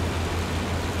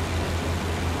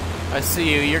 I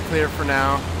see you, you're clear for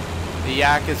now. The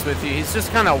yak is with you. He's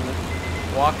just kind of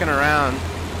walking around.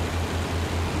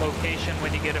 Location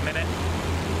when you get a minute.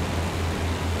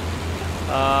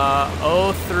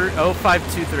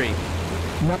 0523.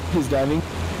 No, he's diving.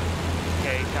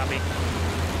 Okay, copy.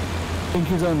 I think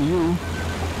he's on you.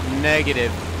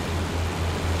 Negative.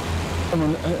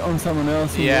 On someone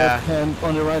else. On Yeah. the left hand,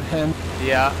 on the right hand.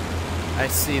 Yeah, I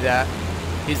see that.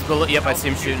 He's below. Yep, I see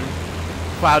him shooting.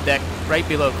 Cloud deck, right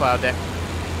below cloud deck.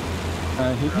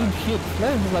 He did hit.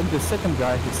 That is like the second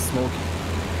guy he's smoking.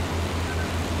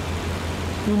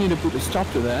 We need to put a stop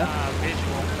to that.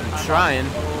 Visual. I'm trying.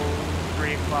 on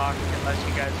 3 o'clock, unless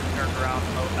you guys have turned around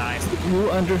 09. You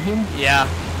under him? Yeah.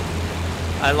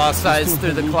 I lost eyes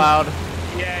through the cloud.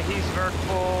 Yeah, he's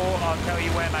vertical. I'll tell you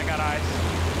when. I got eyes.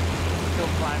 Still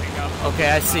climbing up. Okay,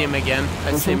 I see him again.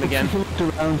 I see him again.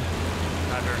 Around.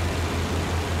 Under.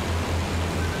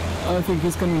 I think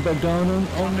he's coming back down on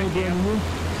me.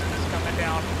 He's coming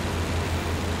down.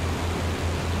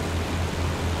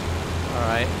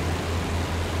 Alright.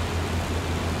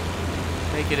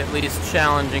 Make it at least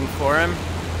challenging for him.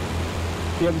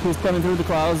 Yep, he's coming through the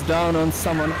clouds down on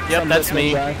someone. Yep, some that's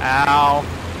me. guy. Ow.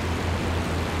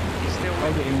 He's still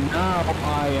Okay, now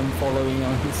I am following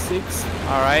on his 6.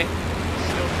 Alright.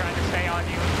 still trying to stay on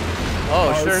you.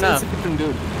 Oh, sure enough. It's a different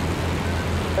dude.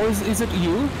 Or is it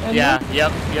you? Andy? Yeah,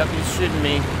 yep, he's shooting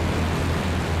me.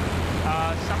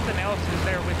 Something else is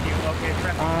there with you. Okay,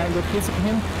 friend. Look, hitting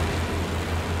him.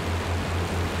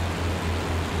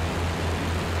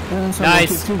 And someone Nice.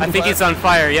 hits him I think fire. he's on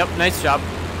fire. Yep, nice job.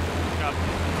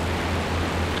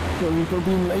 Sorry for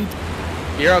being late.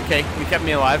 You're okay. You kept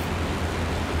me alive.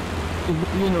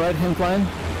 You in the right hand climb?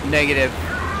 Negative.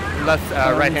 Left,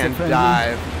 right hand it's a friendly.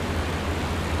 dive.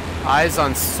 Eyes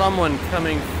on someone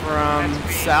coming from That's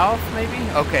me. south, maybe?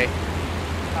 Okay.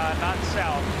 Not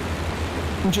south.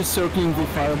 I'm just circling the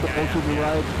fireball to the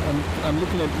right. I'm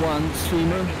looking at one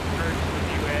streamer.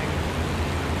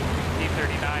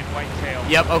 D39 whitetail.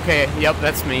 Yep, okay. Yep,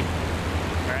 that's me.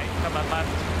 Alright, come on left.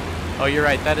 Oh, you're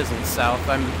right. That isn't south.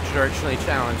 I'm directionally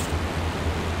challenged.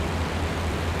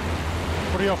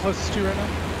 What are y'all closest to right now?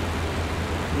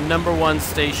 Number 1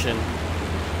 station.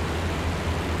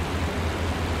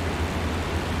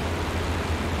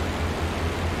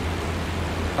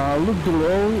 Look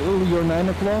below your 9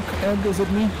 o'clock, Ed, is it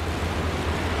me?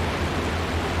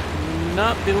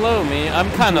 Not below me. I'm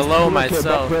kind of low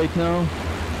myself. Back right now.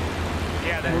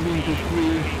 Yeah, that's Moving me. to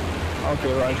 3.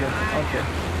 Okay, Roger. Okay.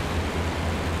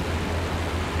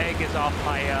 Egg is off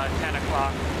my 10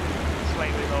 o'clock.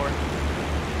 Slightly lower.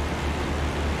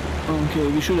 Okay,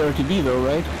 we should RTB though,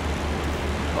 right?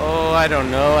 Oh, I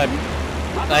don't know. I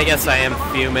guess I am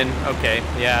fuming. Okay.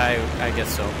 Yeah, I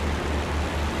guess so.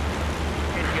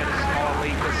 Can you get a small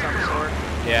leak of some sort?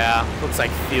 Yeah, looks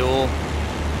like fuel.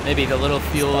 Maybe a little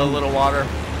fuel, a little water.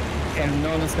 Some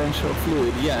non-essential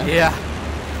fluid, yeah. Yeah.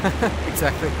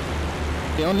 Exactly.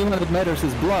 The only one that matters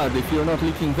is blood. If you're not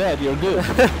leaking that, you're good.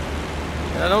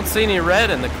 I don't see any red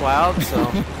in the cloud,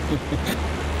 so.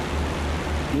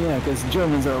 Yeah, because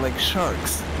Germans are like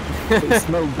sharks. They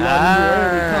smell blood in the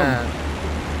air, they come.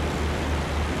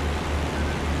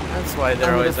 That's why they're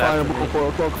I'm always with a after fireball me. 4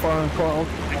 o'clock fire call.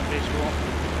 Visual.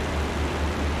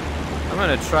 I'm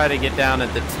gonna try to get down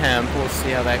at the temp. We'll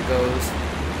see how that goes.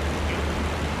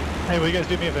 Hey, will you guys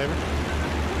do me a favor?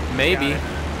 Maybe.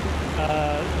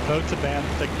 Vote to ban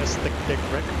thickness, thick dick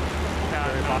Rick.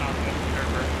 Not on the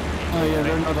server. Oh yeah,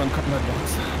 they're not on combat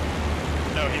box.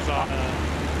 No, he's on,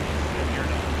 you're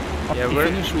not. Yeah, In we're.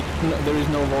 Finnish, there is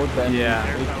no vote ban. Yeah.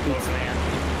 There's no It's vote ban.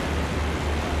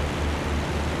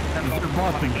 they're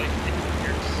bottom.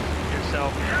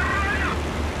 yourself.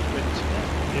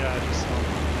 Yeah, I just saw.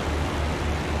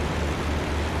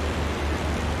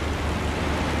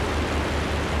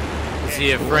 Is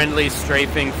he a friendly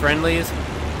strafing friendlies?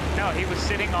 No, he was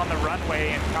sitting on the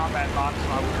runway in combat box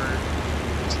while we were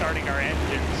starting our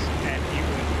engines, and he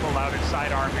would pull out his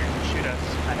sidearm and shoot us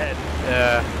ahead.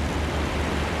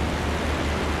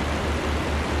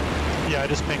 Yeah, I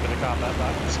just pinged the combat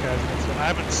bot. This guy's instant. I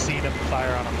haven't seen him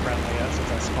fire on a friendly yet since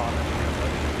I spawned in here,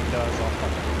 but if he does, I'll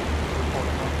fucking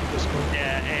report him on Discord.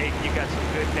 Yeah, hey, you got some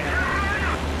good damage.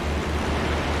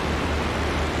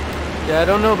 Yeah, I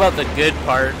don't know about the good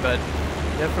part, but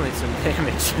definitely some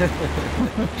damage.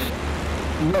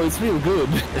 No, it's real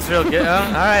good. It's real good? Oh,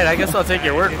 alright, I guess I'll take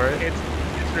your word for it.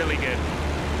 It's really good.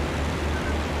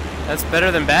 That's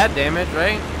better than bad damage,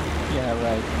 right? Yeah,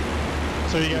 right.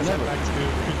 So you guys head back to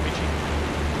Kuzmichi?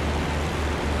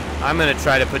 I'm gonna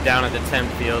try to put down at the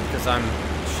 10th field because I'm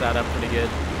shot up pretty good.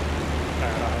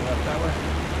 Alright, I'll head that way.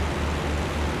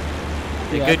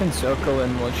 Yeah, I can circle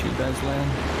and watch you guys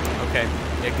land. Okay.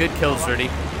 Yeah, good kill, Sturdy.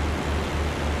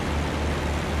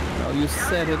 Oh, you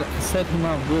set him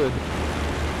up good.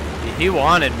 He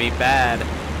wanted me bad.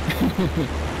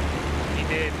 He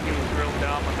did. He was real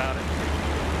dumb about it.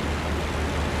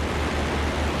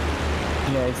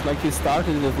 Yeah, it's like he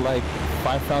started with like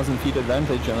 5,000 feet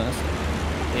advantage on us.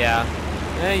 Yeah.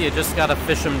 Yeah, you just gotta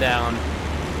fish him down.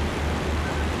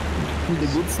 With a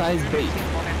good sized bait.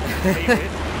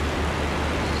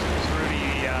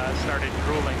 Rudy started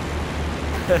drooling.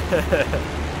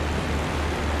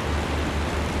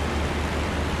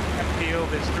 That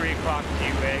field is 3 o'clock to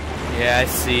you, Egg. Yeah, I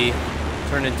see.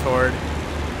 Turning toward.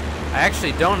 I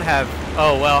actually don't have...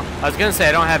 Oh, well, I was gonna say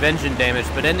I don't have engine damage,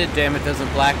 but engine damage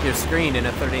doesn't black your screen in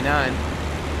a 39.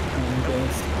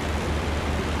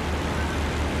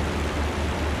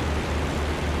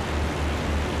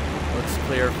 Looks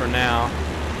clear for now.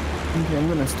 Okay, I'm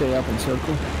gonna stay up and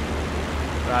circle.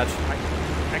 Raj.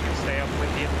 I can stay up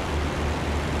with you.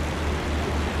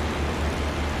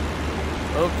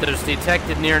 Oh, there's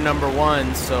detected near number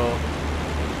 1, so...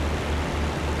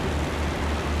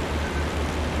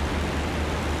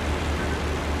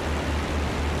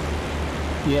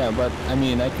 Yeah, but I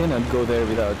mean, I cannot go there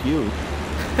without you.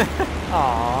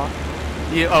 Aww.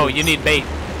 You need bait.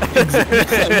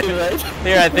 Exactly, right?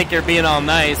 Here, I think you're being all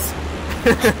nice.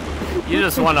 You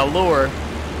just want to lure.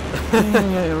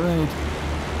 Yeah, right.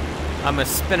 I'm a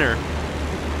spinner.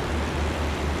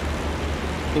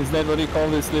 Is that what you call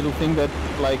this little thing that,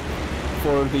 like,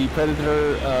 for the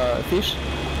predator fish?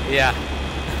 Yeah.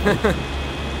 You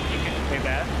can play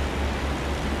that.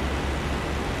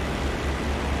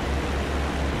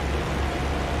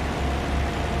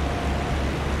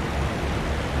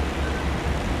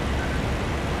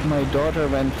 My daughter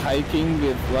went hiking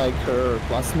with like her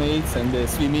classmates and the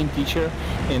swimming teacher,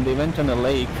 and they went on a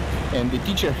lake, and the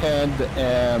teacher had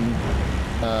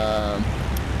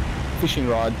fishing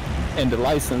rod and a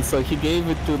license, so he gave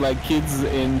it to like kids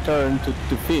in turn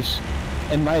to fish.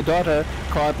 And my daughter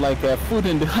caught like a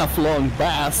 1.5 foot long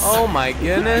bass. Oh my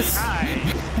goodness.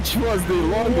 Which was the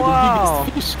longest, Wow.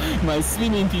 the biggest fish my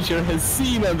swimming teacher has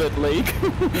seen on that lake.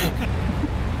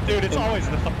 Dude, it's always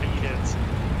the fucking kids.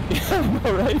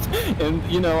 Yeah, right? And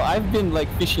you know, I've been like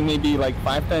fishing maybe like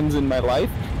 5 times in my life,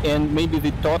 and maybe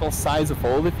the total size of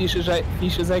all the fishes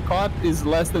I caught is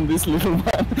less than this little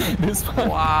one. This one.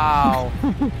 Wow.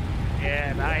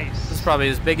 Yeah, nice. This is probably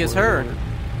as big as her.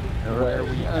 Where are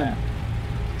we at?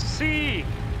 See.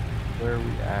 Where are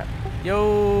we at?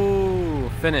 Yo,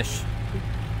 finish.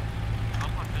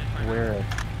 Where?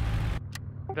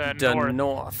 The north.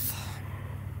 north.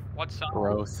 What's up?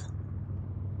 Growth.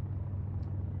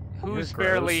 Who's You're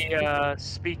barely gross.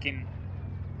 speaking?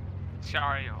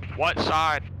 Sorry. What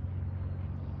side?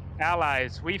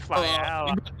 Allies. We fly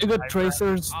allies. You got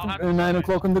tracers I'll have 9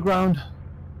 o'clock on the ground.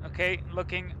 Okay,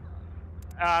 looking.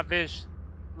 Vish.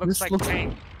 Looks This like looks-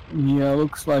 tank. Yeah,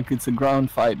 looks like it's a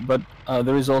ground fight, but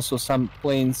there is also some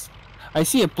planes. I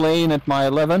see a plane at my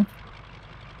 11,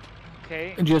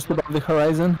 Okay. just above the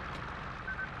horizon.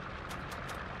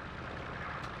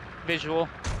 Visual.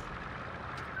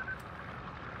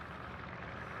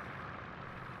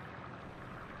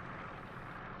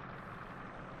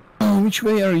 Oh, which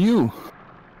way are you?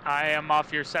 I am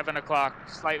off your 7 o'clock.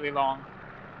 Slightly long.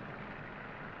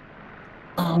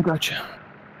 Oh, gotcha.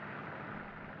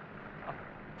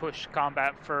 Push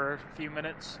combat for a few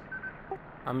minutes.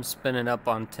 I'm spinning up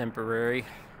on temporary.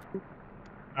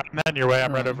 I'm heading your way.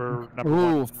 I'm right over number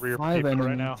Ooh, 1 rear 5 people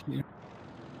right enemies now. here.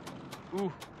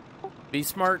 Ooh. Be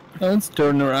smart. Let's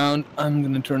turn around. I'm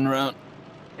gonna turn around.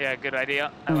 Yeah, good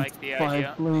idea. I like the 5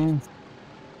 idea. planes.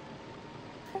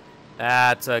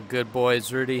 That's a good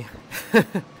boys, Rudy.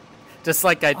 Just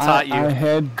like I taught you. I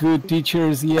had good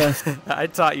teachers, yes. I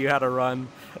taught you how to run.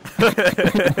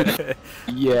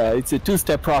 Yeah, it's a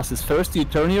two-step process. First you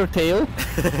turn your tail,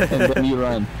 and then you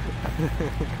run.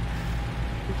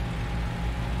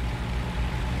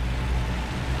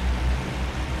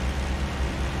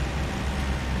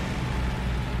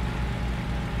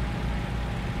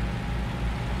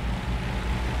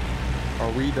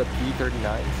 Are we the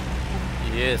P-39s?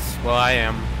 Yes, well I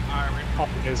am.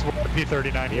 Is what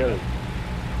P-39 unit.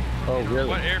 Oh, really?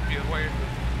 What airfield? What airfield?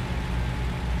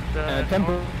 The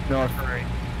Temple North. Right.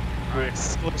 We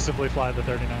exclusively fly the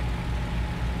 39.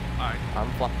 Alright. I'm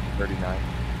flying 39.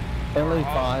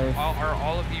 LA5. Are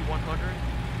all of you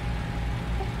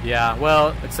 100? Yeah,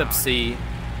 well, except C.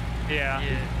 Yeah.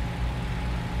 Yeah.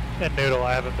 And Noodle,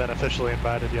 I haven't been officially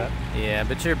invited yet. Yeah,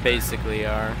 but you basically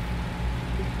are.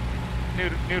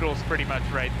 Noodle's pretty much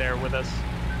right there with us.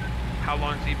 How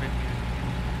long's he been here?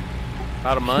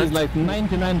 About a month? He's like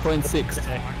 99.6.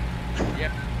 Yeah.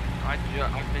 I've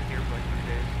been here for like 3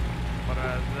 days. But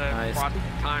the Nice.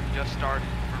 time just started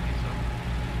for me, so.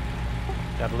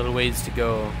 Got a little ways to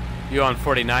go. You on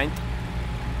 49th?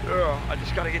 I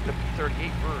just gotta get the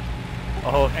P-38 first.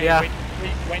 Oh, Hey, yeah.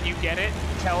 when you get it,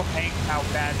 tell Hank how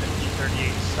bad the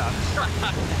P-38 sucks.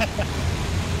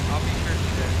 I'll be sure to do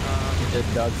that. It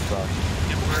does suck.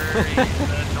 Temporary,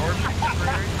 the northern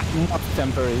temporary? Not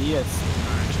temporary, yes.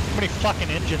 Too many fucking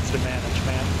engines to manage,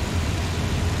 man.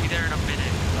 Be there in a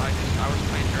minute. I was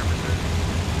playing German.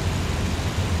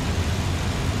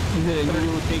 Is it a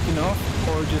new taking off,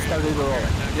 or just started to roll?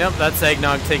 Yep, that's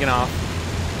eggnog taking off.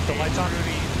 The lights on?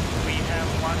 Rudy, we have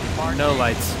one marking No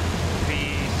lights.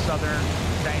 the southern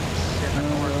banks in the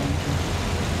north.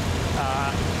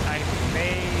 I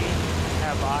may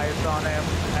have eyes on him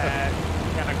at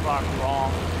 10 o'clock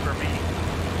wrong for me.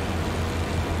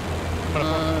 Go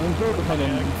ahead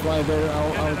and fly there.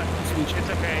 I'll switch. It's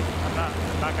okay. I'm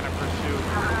not gonna pursue.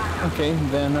 Okay,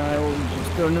 then I'll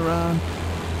just turn around.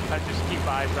 I just keep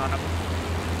eyes on him.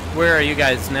 Where are you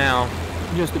guys now?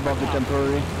 Just above the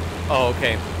temporary. Oh,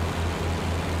 okay.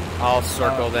 I'll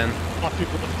circle then. Off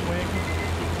people left wing.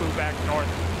 Flew back north.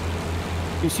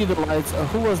 You see the lights?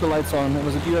 Who was the lights on?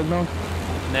 Was it you, Eggnog?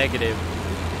 Negative.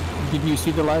 Did you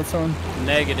see the lights on?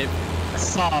 Negative.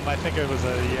 Some, I think it was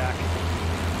a yak.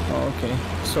 Oh, okay.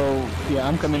 So, yeah,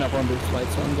 I'm coming up on this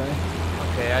lights on guy.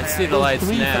 Okay, I see the lights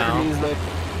Three now. families that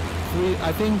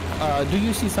I think, do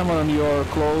you see someone on your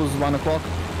close 1 o'clock?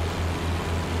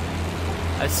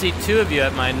 I see two of you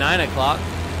at my 9 o'clock.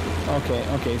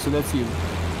 Okay, so that's you.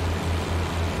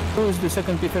 Who is the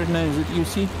second P-39? Is it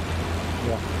UC?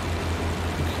 Yeah.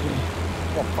 Okay.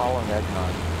 I'm following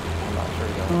Eggnog. I'm not sure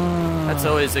though. That's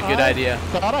always a good idea.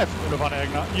 Thought I flew up on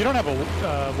eggnog. You don't have a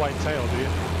white tail, do you?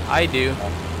 I do.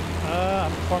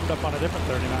 I'm formed up on a different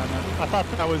 39 then. I thought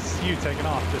that was you taking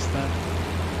off just then.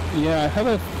 Yeah, I have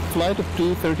a flight of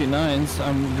 239s.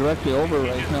 I'm directly over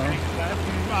right now.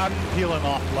 I'm peeling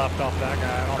off left off that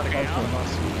guy. I don't think I'm from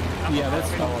us. Yeah, that's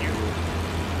fine.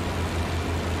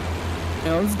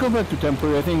 Yeah, let's go back to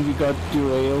temporary. I think we got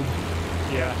derailed.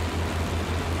 Yeah.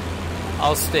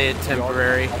 I'll stay at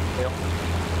temporary. I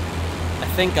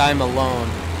think I'm alone.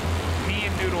 Me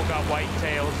and Noodle got white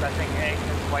tails. I think Hank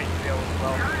has white tail as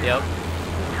well. Yep.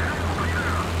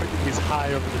 He's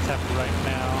high over the temp right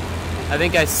now. I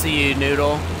think I see you,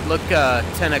 Noodle. Look,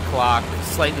 10 o'clock,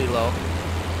 slightly low.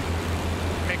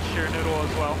 Mixture Noodle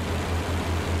as well.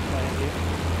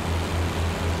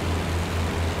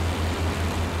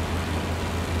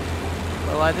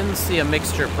 Well, I didn't see a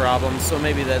mixture problem, so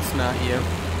maybe that's not you.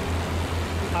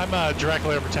 I'm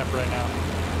directly over temp right now.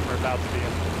 We're about to be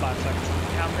in 5 seconds.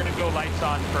 Yeah, I'm gonna go lights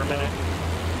on for a minute.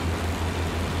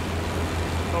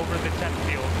 Over the 10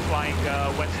 field, flying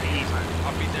west to east.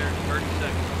 I'll be there in 30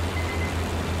 seconds.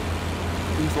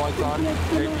 These lights on.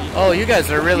 JP. Oh, you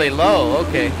guys are really low.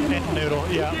 Okay. And Noodle,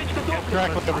 yeah.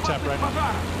 Directly over temp right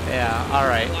now. Yeah,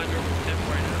 alright. Flying over the tip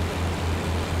right now.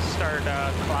 Start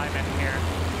climbing here.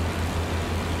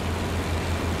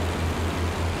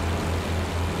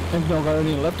 Eggnog, are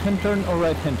you left-hand turn or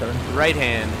right-hand turn? Right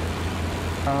hand.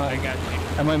 I got you.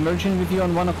 Am I merging with you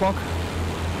on 1 o'clock?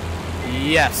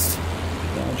 Yes.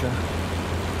 Roger.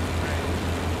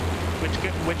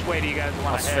 Which way do you guys I'll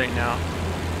want to head? straighten out.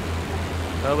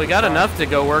 Well, we got enough to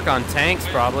go work on tanks,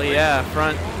 probably. Yeah,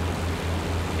 front.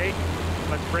 Okay,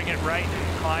 let's bring it right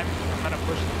and climb. I'm gonna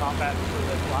push the combat for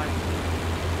the climb.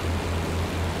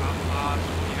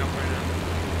 You know, right now.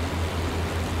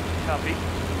 Copy.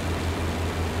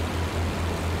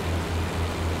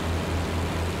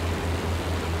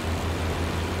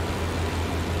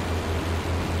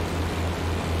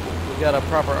 got a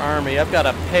proper army. I've got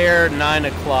a pair 9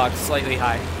 o'clock, slightly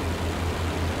high.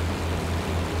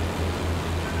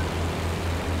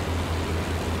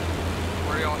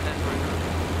 Where are y'all heading right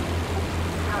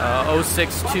now?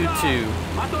 0622.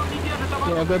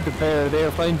 Yeah, I got the pair. They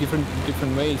are flying different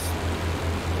ways.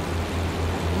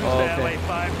 Who's Oh, the okay.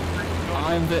 LA5?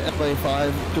 I'm the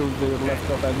LA5 to the left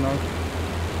of Agnog.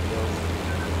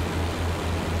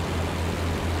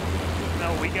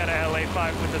 No, we got a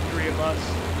LA5 with the 3 of us.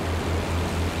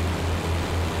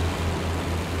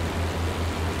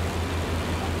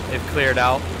 They've cleared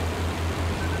out.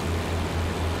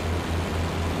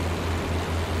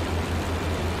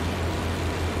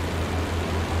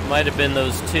 Might have been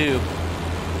those two.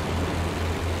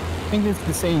 I think it's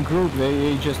the same group.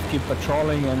 They just keep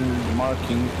patrolling and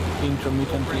marking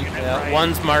intermittently. Yeah, Right.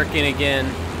 one's marking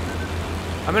again.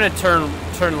 I'm gonna turn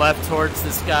left towards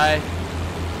this guy.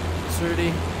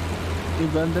 Surdy. You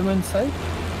got them in sight?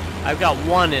 I've got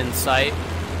one in sight.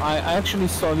 I actually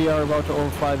saw they are about to all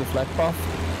fly the flag path.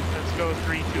 Let's go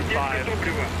 325.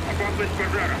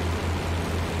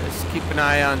 Just keep an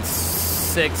eye on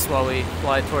 6 while we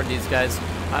fly toward these guys.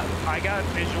 I got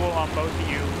visual on both of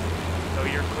you, so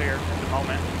you're clear at the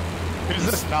moment. Who's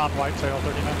this non-whitetail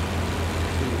 39?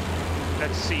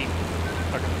 Let's see.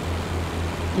 Okay.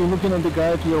 You're looking at the guy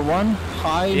at your 1,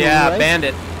 high. Yeah, right?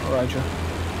 bandit. Roger.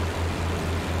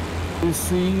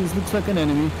 This looks like an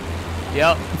enemy.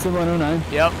 Yep, It's a 109.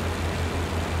 yep.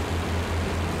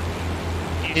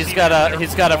 You He's see got that a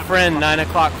they're- friend 9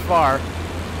 o'clock far.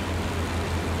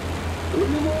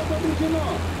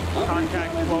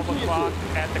 Contact 12 o'clock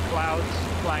at the clouds,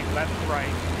 flying left, right.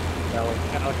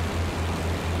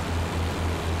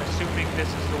 Assuming this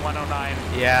is the 109.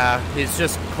 Yeah, he's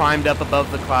just climbed up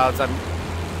above the clouds. I'm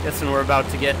guessing we're about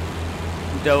to get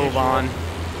dove on.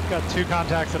 Got 2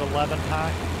 contacts at 11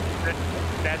 high.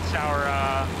 That's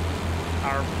our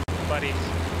buddies.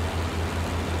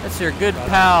 That's your good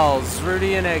pals,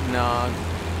 Rudy and Eggnog.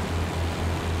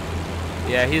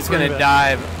 Yeah, he's gonna Prove it.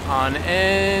 dive on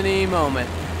any moment.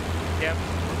 Yep.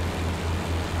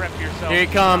 Prep yourself. Here he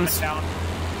comes. Down.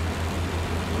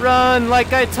 Run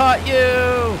like I taught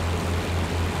you!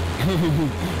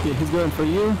 Yeah, he's going for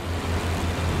you.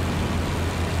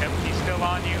 Yep, he's still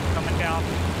on you, coming down.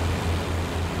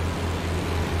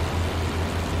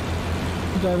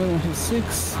 Diving his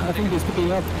 6. I think he's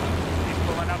picking up. He's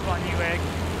pulling up on you, Egg.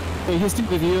 Hey, he's still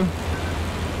with you.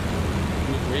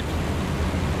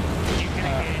 You can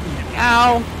engage him.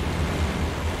 Ow!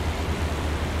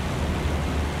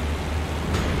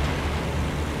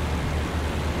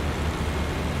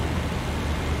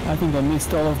 I think I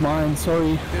missed all of mine.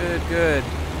 Sorry. Good, good.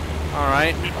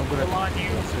 Alright. Pull on you.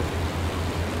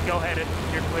 Go ahead,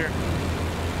 you're clear.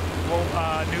 We'll,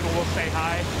 Noodle will say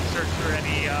hi, search for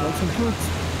any, Lots of hits.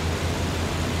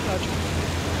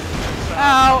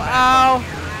 Ow, ow!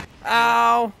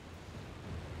 Ow!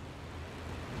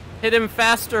 Hit him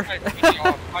faster. Guys,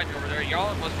 y'all fighting over there.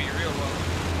 Y'all must be real low.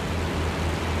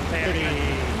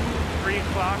 3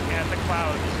 o'clock at the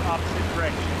clouds, opposite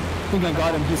direction. I think I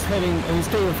got him. He's heading. His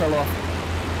tail fell off.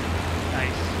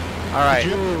 Nice. Alright.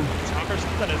 Did you talk or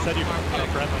something? It said you were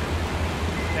friendly.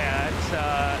 Yeah, it's,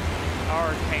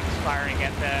 our tanks firing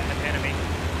at the enemy.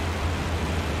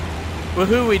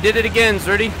 Woohoo, we did it again,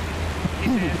 Zerdy.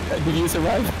 Did you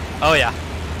survive? Oh yeah.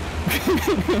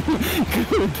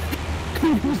 Good.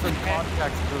 Some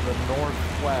contacts to the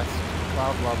northwest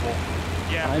cloud level.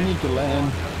 Yeah. I need to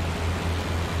land.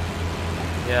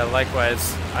 Yeah,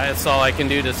 likewise. That's all I can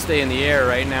do to stay in the air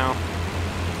right now.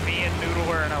 Me and Noodle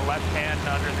are in a left hand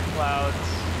under the clouds.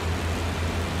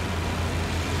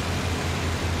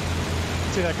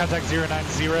 See that contact 090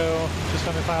 just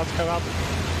on the clouds come out.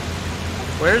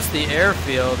 Where's the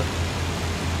airfield?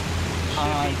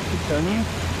 Keep turning.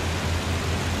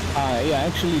 Yeah, I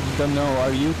actually don't know.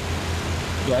 Are you?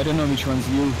 Yeah, I don't know which one's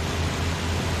you.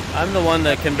 I'm the one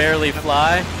that can barely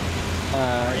fly.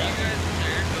 Are you guys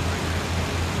there?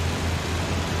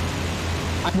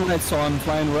 I'm right, so I'm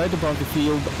flying right above the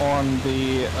field on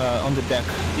the deck.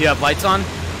 You have lights on?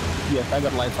 Yes, I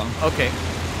got lights on. Okay.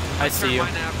 I see you.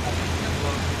 Turn mine out.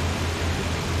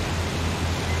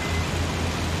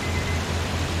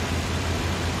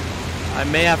 I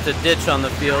may have to ditch on the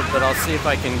field, but I'll see if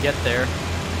I can get there.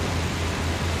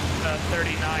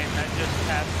 39, that just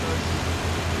passed us.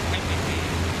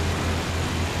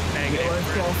 Negative.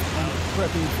 I'm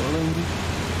prepping for landing.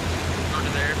 Go to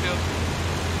the airfield.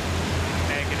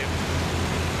 Negative.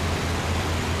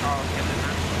 Oh, okay, then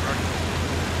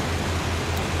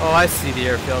Oh, I see the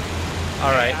airfield.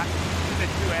 Alright. The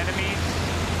 2 enemies,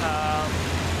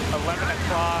 11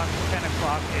 o'clock, 10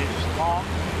 o'clock is long.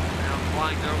 I'm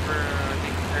flying over, I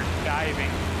think, They're diving.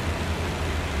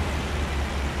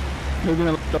 You're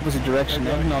gonna look the opposite direction,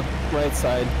 and not right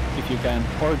side if you can.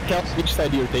 Or tell which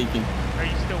side you're taking. Are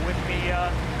you still with me?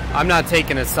 I'm not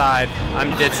taking a side.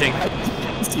 I'm ditching.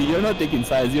 See, you're not taking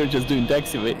sides, you're just doing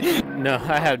taxiway. No,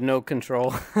 I have no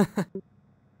control.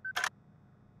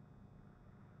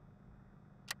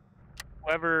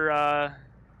 Whoever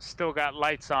still got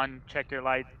lights on, check your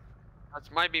light.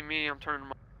 That might be me. I'm turning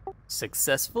my.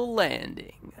 Successful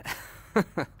landing.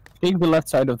 Take the left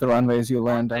side of the runway as you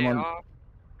land. I'm Hey, on. All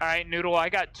right, Noodle, I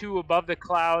got 2 above the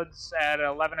clouds at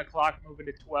 11 o'clock, moving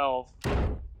to 12.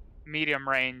 Medium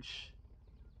range.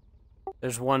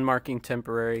 There's one marking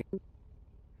temporary.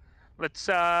 Let's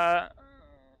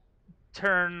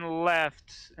turn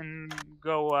left and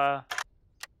go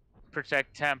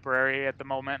protect temporary at the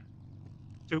moment.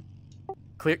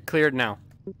 Cleared now.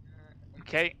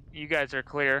 Okay, you guys are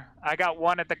clear. I got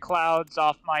 1 at the clouds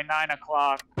off my 9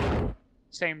 o'clock.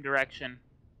 Same direction.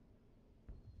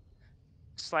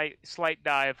 Slight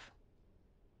dive.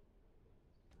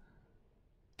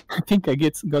 I think I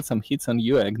got some hits on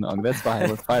you, Eggnog. That's why I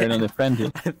was firing on the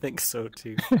friendly. I think so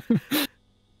too.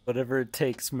 Whatever it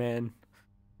takes, man.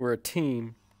 We're a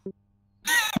team.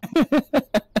 Looking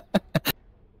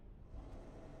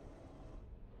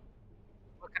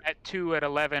at 2 at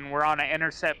 11. We're on an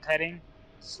intercept heading.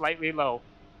 Slightly low.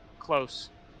 Close.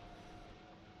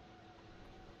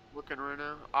 Looking right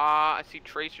now. I see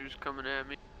tracers coming at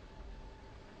me.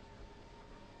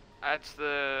 That's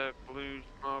the blue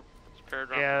smoke. It's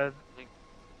paragraph. Yeah.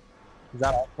 Is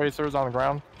that all tracers on the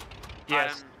ground?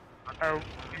 Yes.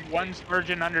 One's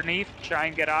virgin underneath. Try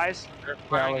and get eyes. They're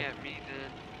firing Valley. at me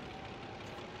then.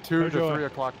 2 to 3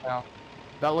 o'clock now.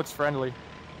 That looks friendly.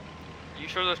 You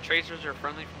sure those tracers are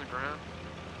friendly from the ground?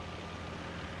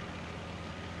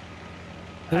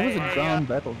 There was Hey, a ground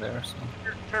battle there, so.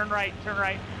 Turn right. Turn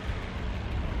right.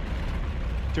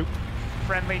 2.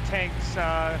 Friendly tanks.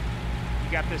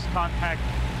 You got this contact.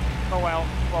 OL.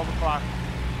 12 o'clock.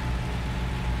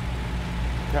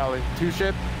 Cali, 2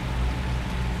 ship.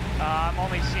 I'm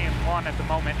only seeing 1 at the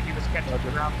moment. He was catching Roger.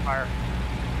 ground fire.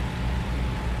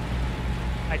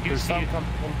 I do There's see some it. coming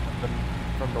in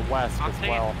from the west I'm as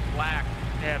seeing well. black.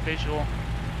 Yeah, visual.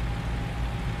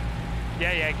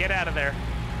 Yeah, get out of there.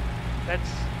 That's,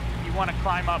 you want to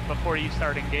climb up before you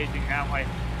start engaging that way.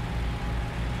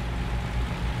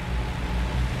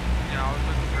 Yeah, I was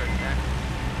looking for a tech.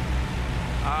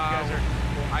 You guys are,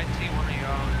 I see one of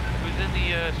y'all. Who's in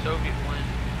the Soviet plane?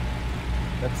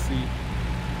 Let's see.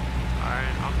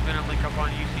 Alright, I'm gonna link up on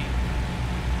UC.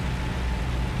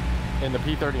 In the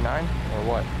P-39 or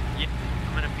what? Yeah,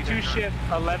 I'm gonna be 2 ship,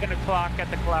 11 o'clock at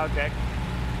the cloud deck.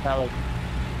 Cali.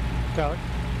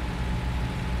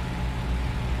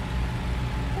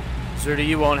 Zerdy,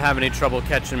 you won't have any trouble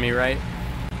catching me, right?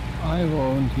 I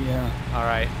won't, yeah.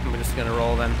 Alright, I'm just gonna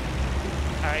roll then.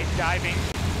 Alright, diving.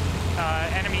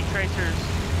 Enemy tracers,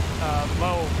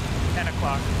 low, 10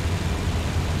 o'clock.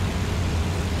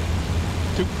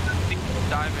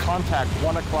 diving. Contact,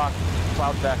 1 o'clock,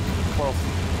 cloud deck, close.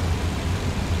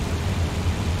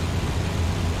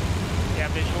 Yeah,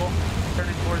 visual.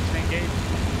 Turning towards and engage.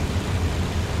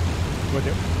 Would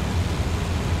do.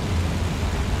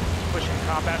 Pushing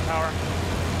combat power.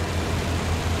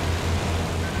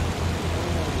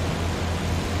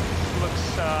 Looks,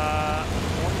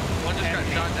 One just got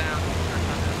enemy. shot down.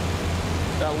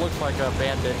 That looks like a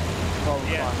bandit.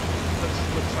 12 Yeah,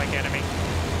 o'clock. looks like enemy.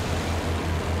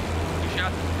 You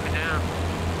shot me down.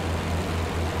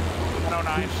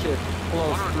 109. 2 ship,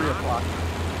 close, 3 o'clock.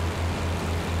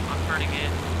 I'm turning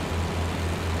in.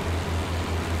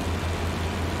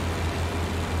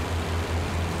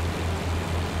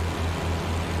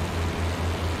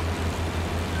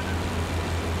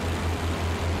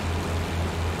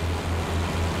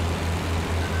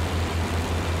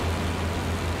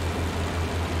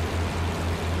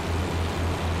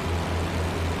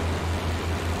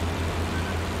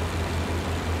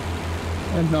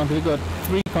 And now we got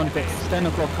 3 contacts, 10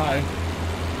 o'clock high.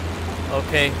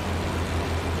 Okay,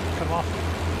 Cut him off.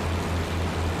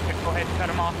 Go ahead and cut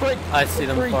him off. Break! I see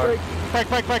them far. Break.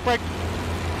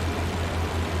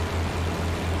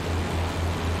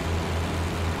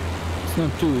 It's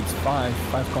not 2, it's 5.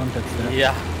 5 contacts there.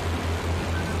 Yeah.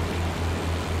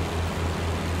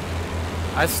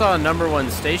 I saw a number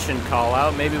 1 station call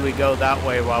out. Maybe we go that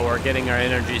way while we're getting our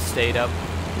energy state up.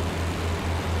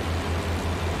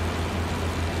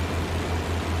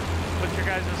 What's your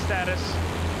guys' status?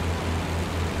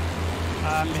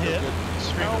 I'm hit.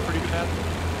 Streaming pretty bad.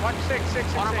 Watch 6.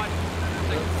 One of my.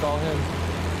 It's all him.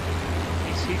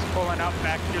 He's pulling up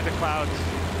back through the clouds.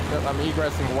 Yep, I'm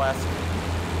egressing west.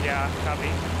 Yeah,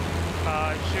 copy.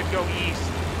 Should go east.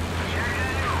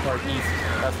 Or east.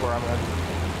 That's where I'm headed.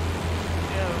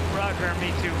 Yeah, roger, me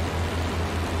too.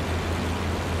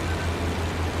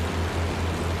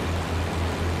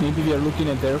 Maybe we are looking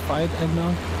at their fight right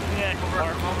now. Yeah,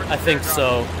 I think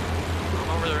so. I'm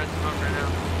over the red smoke right now.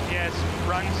 yes,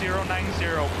 run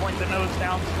 090. Point the nose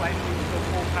down slightly, go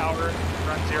full power,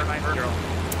 run 090.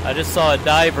 I just saw a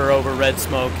diver over red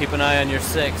smoke. Keep an eye on your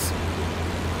 6. Got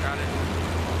it.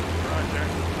 Roger.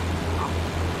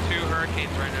 2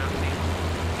 hurricanes right now.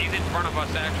 He's in front of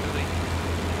us actually.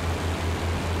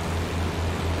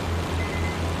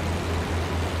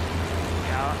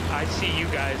 Yeah, I see you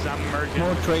guys. I'm merging. More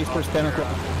with tracers, 10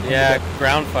 o'clock. Yeah,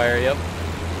 ground fire, yep.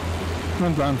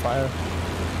 Not ground fire.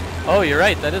 Oh, you're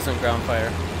right, that isn't ground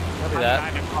fire. Copy I'm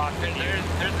that. 9 o'clock. There's an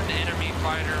enemy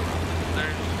fighter.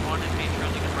 There's one enemy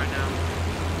drilling him right now.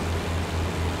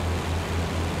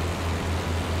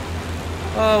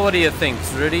 Oh, what do you think,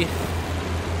 Rudy?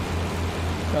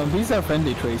 These are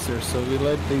friendly tracers, so we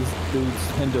let these dudes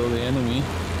handle the enemy.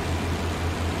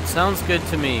 Sounds good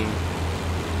to me.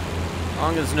 As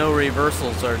long as no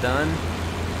reversals are done.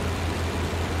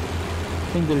 I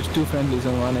think there's 2 friendlies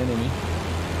and 1 enemy.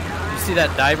 You see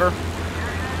that diver?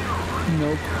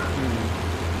 Nope.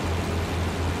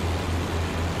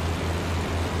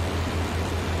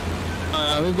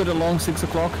 We've got a long 6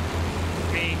 o'clock.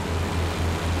 Me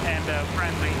and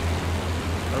friendly.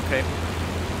 Okay.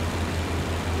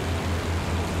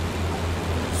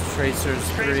 Tracers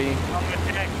 3. On the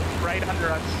deck, right under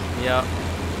us. Yep.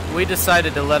 We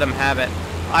decided to let him have it.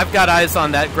 I've got eyes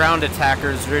on that ground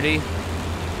attackers, Rudy.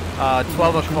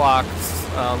 12 o'clock,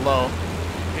 low.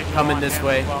 Visual Coming on this him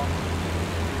way. as well.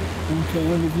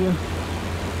 Okay, I'm with you.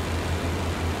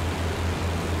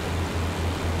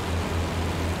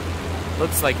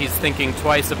 Looks like he's thinking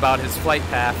twice about his flight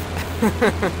path.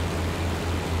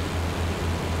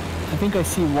 I think I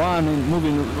see one and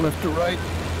moving left to right.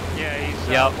 Yeah, he's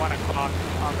Yep. 1 o'clock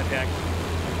on the deck.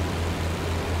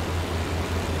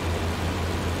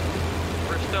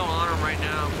 We're still on him right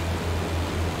now.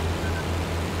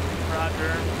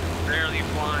 Roger. Barely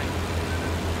flying.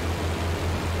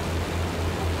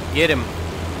 Get him.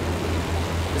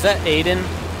 Is that Aiden?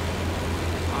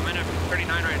 I'm in a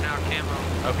 39 right now, camo.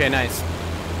 Okay, nice.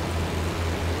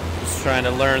 Just trying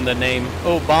to learn the name.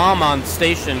 Oh, bomb on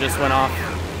station just went off.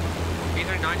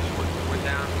 B39 just went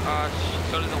down.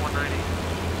 So did the 190.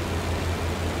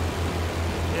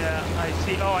 Yeah, I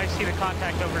see. Oh, I see the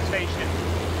contact over station.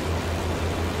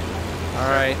 All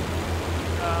right.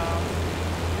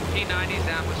 P90's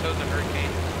down, but so's the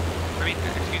hurricane. I mean,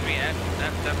 excuse me,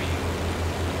 FW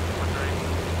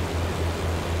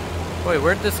 190. Wait,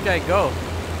 where'd this guy go?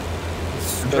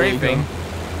 There you Strafing. go.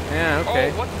 Yeah, okay.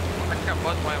 Oh, what? I got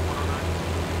buzzed by a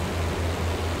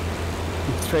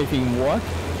 109. Strafing what?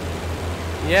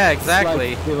 Yeah,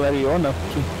 exactly. It's like Ilariona.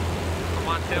 I'm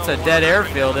on tail It's a dead 109 right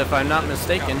airfield, now. if I'm not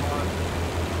mistaken.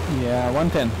 Yeah,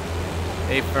 110.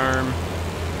 A firm.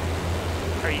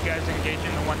 Are you guys engaging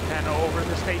the 110 over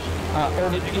the station?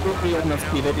 Over Ilariona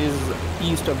speed, that is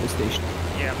east of the station.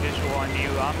 Yeah, visual on you.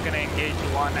 I'm going to engage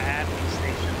one at the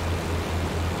station.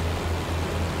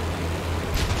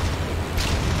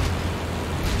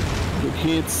 Good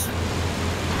hits.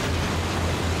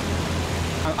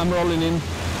 I'm rolling in.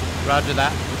 Roger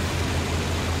that.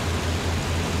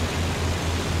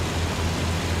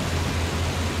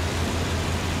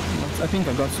 I think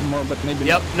I got some more, but maybe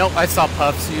Yep, nope, I saw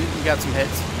puffs. You got some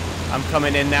hits. I'm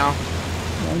coming in now.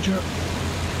 not. Roger.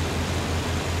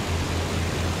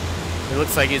 It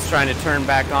looks like he's trying to turn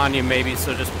back on you maybe,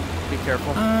 so just be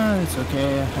careful. It's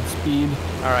okay. I have speed.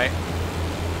 All right,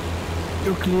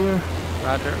 You're clear.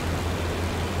 Roger.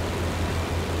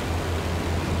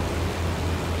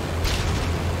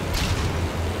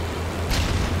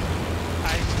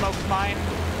 I smoked mine.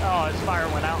 Oh, his fire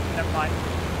went out. Never mind.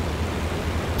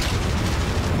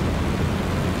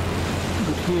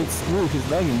 Good hits. Ooh, he's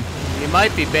lagging. You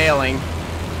might be bailing.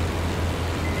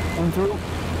 One through.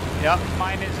 Yep.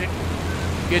 Mine is it.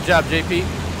 Good job, JP.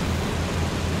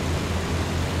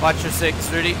 Watch your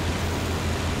 6, Rudy.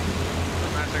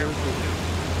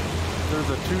 There's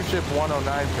a 2-ship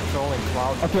 109 patrolling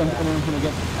clouds. Okay, I'm gonna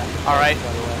get. All right.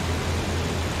 By the way.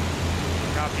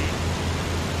 Copy.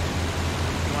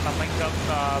 You want to link up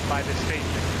by the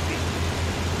station?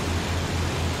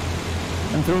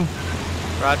 I'm through.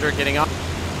 Roger, getting up.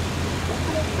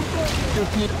 Good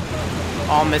hit.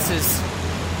 All misses.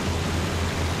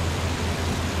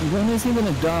 When is he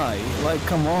gonna die? Like,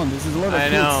 come on, this is a lot of I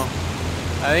know. hits.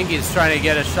 I think he's trying to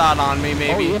get a shot on me,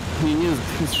 maybe. Oh, yeah, he is.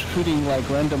 He's shooting like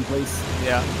random place.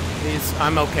 Yeah.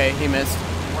 I'm okay. He missed.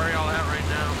 Where are y'all at right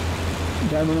now?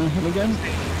 Diving on him again.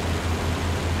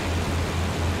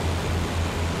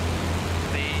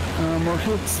 More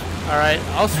hits. Alright,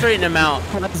 I'll straighten him out.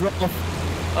 Flags off.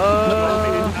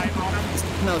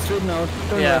 No, straighten out.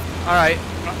 Turn Yeah, left. alright.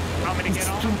 Want me to get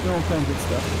on? Straighten all kinds of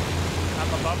stuff. I'm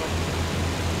above him.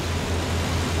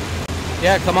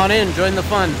 Yeah, come on in, join the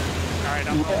fun. Alright,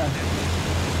 I'm Yeah. rolling in.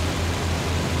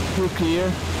 You're clear.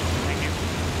 Thank you.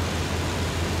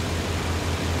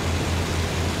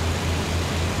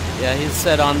 Yeah, he's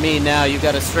set on me now. You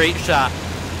got a straight shot.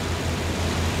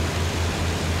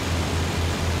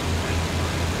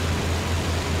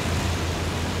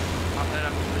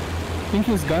 I think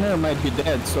his gunner might be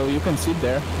dead, so you can sit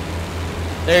there.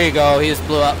 There you go. He just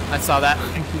blew up. I saw that.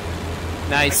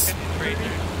 Nice.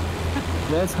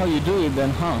 That's how you do it then,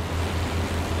 huh?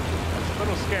 That's a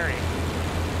little scary.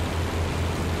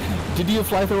 Did you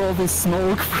fly through all this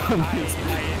smoke from this?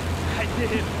 I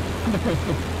did.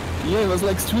 Yeah, it was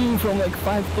like streaming from like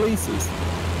 5 places.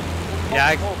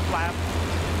 Yeah, Full flap.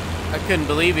 I couldn't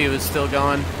believe he was still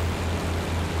going.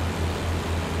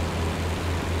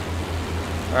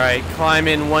 Alright, climb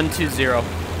in 120. Okay,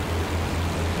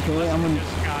 I'm gonna...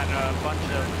 Just got a bunch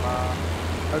of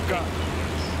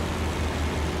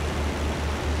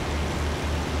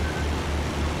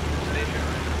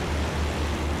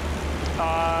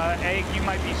Egg, you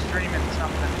might be streaming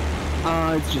something.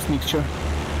 it's just mixture.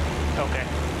 Okay.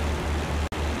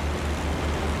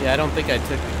 Yeah, I don't think I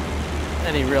took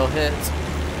any real hits.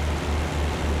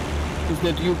 Is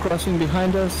that you crossing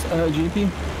behind us, GP?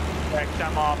 Correct,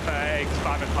 I'm off Egg,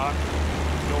 5 o'clock.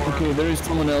 Door. Okay, there is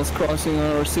someone else crossing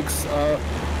our 6, Well,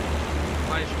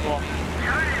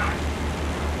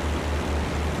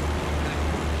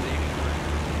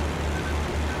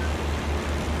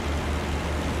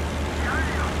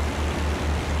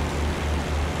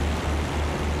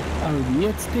 Are we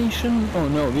at station? Oh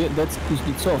no, that's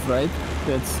Kuznetsov, right?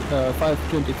 That's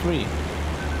 523.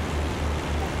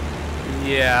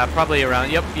 Yeah, probably around.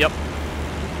 Yep. I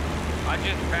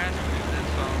just passed through this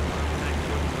song.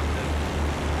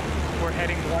 we're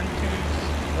heading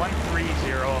 130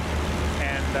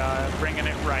 and bringing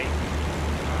it right.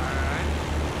 Alright.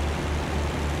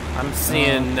 I'm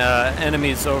seeing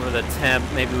enemies over the temp.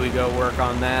 Maybe we go work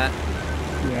on that.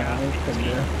 Yeah, I come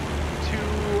there.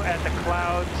 2 at the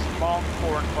clouds, long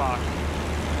 4 o'clock.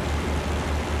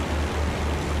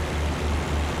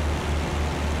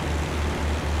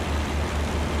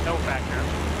 No factor.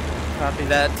 Copy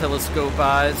that. Telescope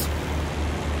eyes.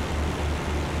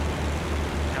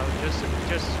 No,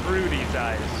 just screw these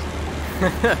eyes.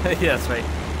 Yeah, that's right.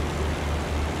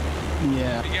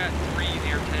 Yeah. We got 3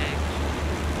 near tanks.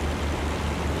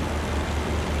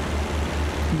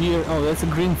 Oh, that's a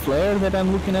green flare that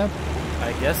I'm looking at.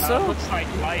 I guess so. Looks like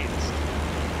lights.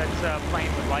 That's a plane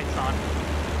with lights on.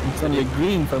 It's only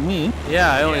green for me.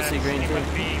 Yeah, I only Yeah, see it's green same too.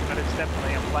 with me, but it's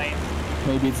definitely a plane.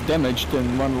 Maybe it's damaged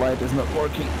and one light is not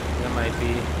working. That might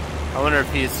be. I wonder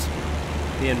if he's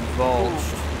being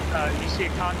bulged. You see a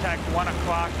contact 1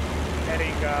 o'clock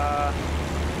heading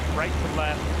right to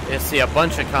left. I see a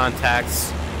bunch of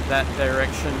contacts that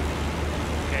direction.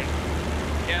 Okay.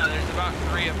 Yeah, there's about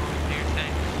 3 of them near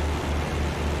tanks.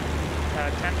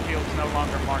 10 field's no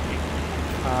longer marking.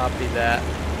 Copy that.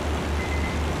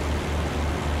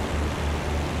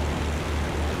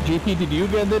 GP, did you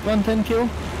get that 110 kill?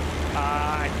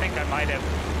 I think I might have.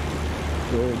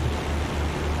 Good.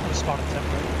 I'm spotted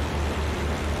temporary.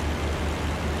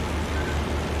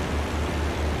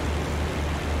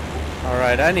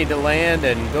 Alright, I need to land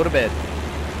and go to bed.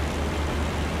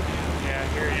 Yeah, I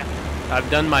hear you. I've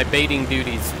done my baiting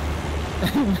duties.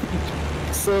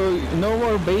 So, no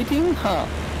more baiting? Huh?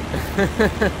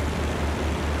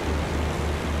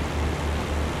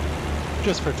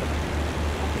 Just for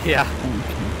tonight. Yeah,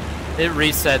 Okay. it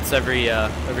resets every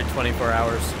 24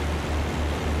 hours.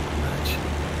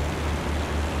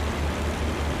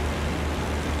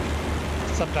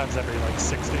 Sometimes every like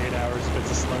 6 to 8 hours if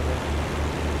it's a slow day.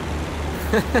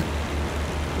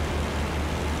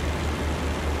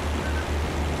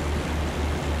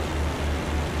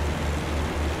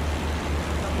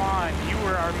 Come on, you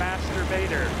were our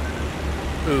masturbator.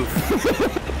 Oof.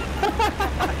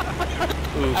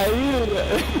 Oof.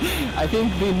 I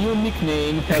think the new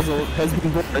nickname has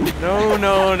been born. No,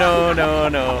 no, no, no,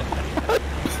 no.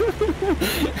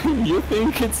 You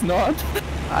think it's not?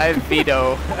 I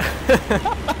veto.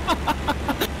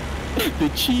 The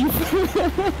chief.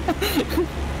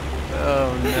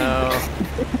 Oh no.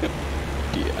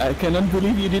 I cannot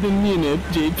believe you didn't mean it,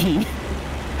 JP.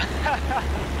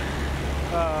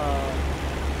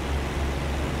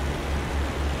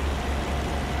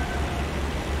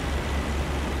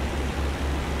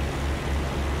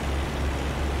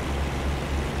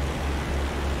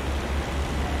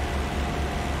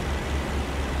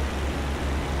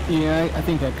 Yeah, I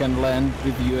think I can land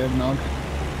with you, Eggnog.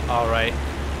 Alright.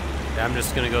 Yeah, I'm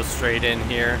just gonna go straight in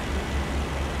here.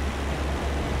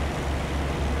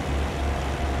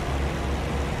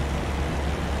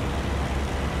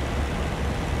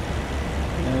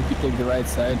 If you take the right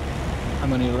side,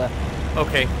 I'm on your left.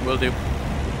 Okay, will do.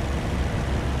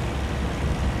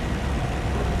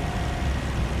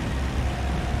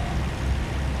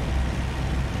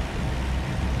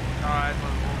 Alright,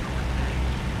 let's go number 3.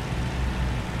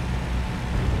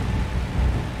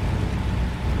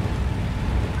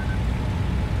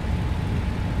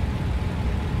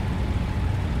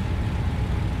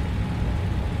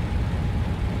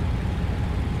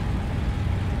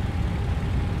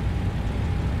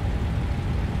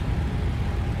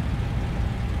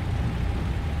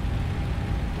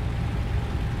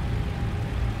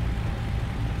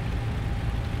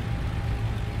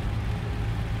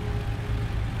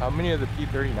 How many of the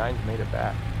P-39s made it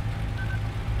back?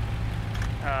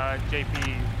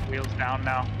 JP wheels down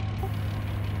now.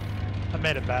 I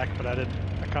made it back, but I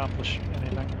didn't accomplish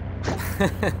anything.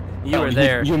 You were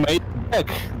there. You made it back.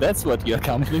 That's what you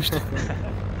accomplished.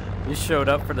 You showed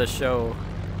up for the show.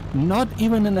 Not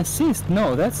even an assist.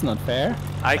 No, that's not fair.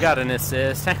 I got an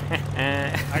assist.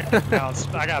 I got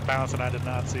bounced. I got bounced, and I did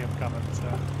not see him coming.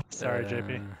 So sorry,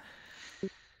 JP.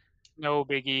 No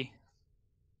biggie.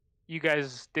 You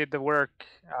guys did the work.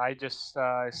 I just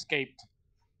escaped.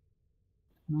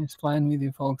 Nice flying with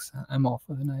you, folks. I'm off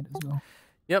for the night as well.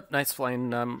 Yep, nice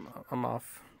flying. I'm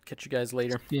off. Catch you guys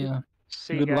later. Yeah.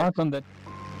 See you Good guys. luck on that.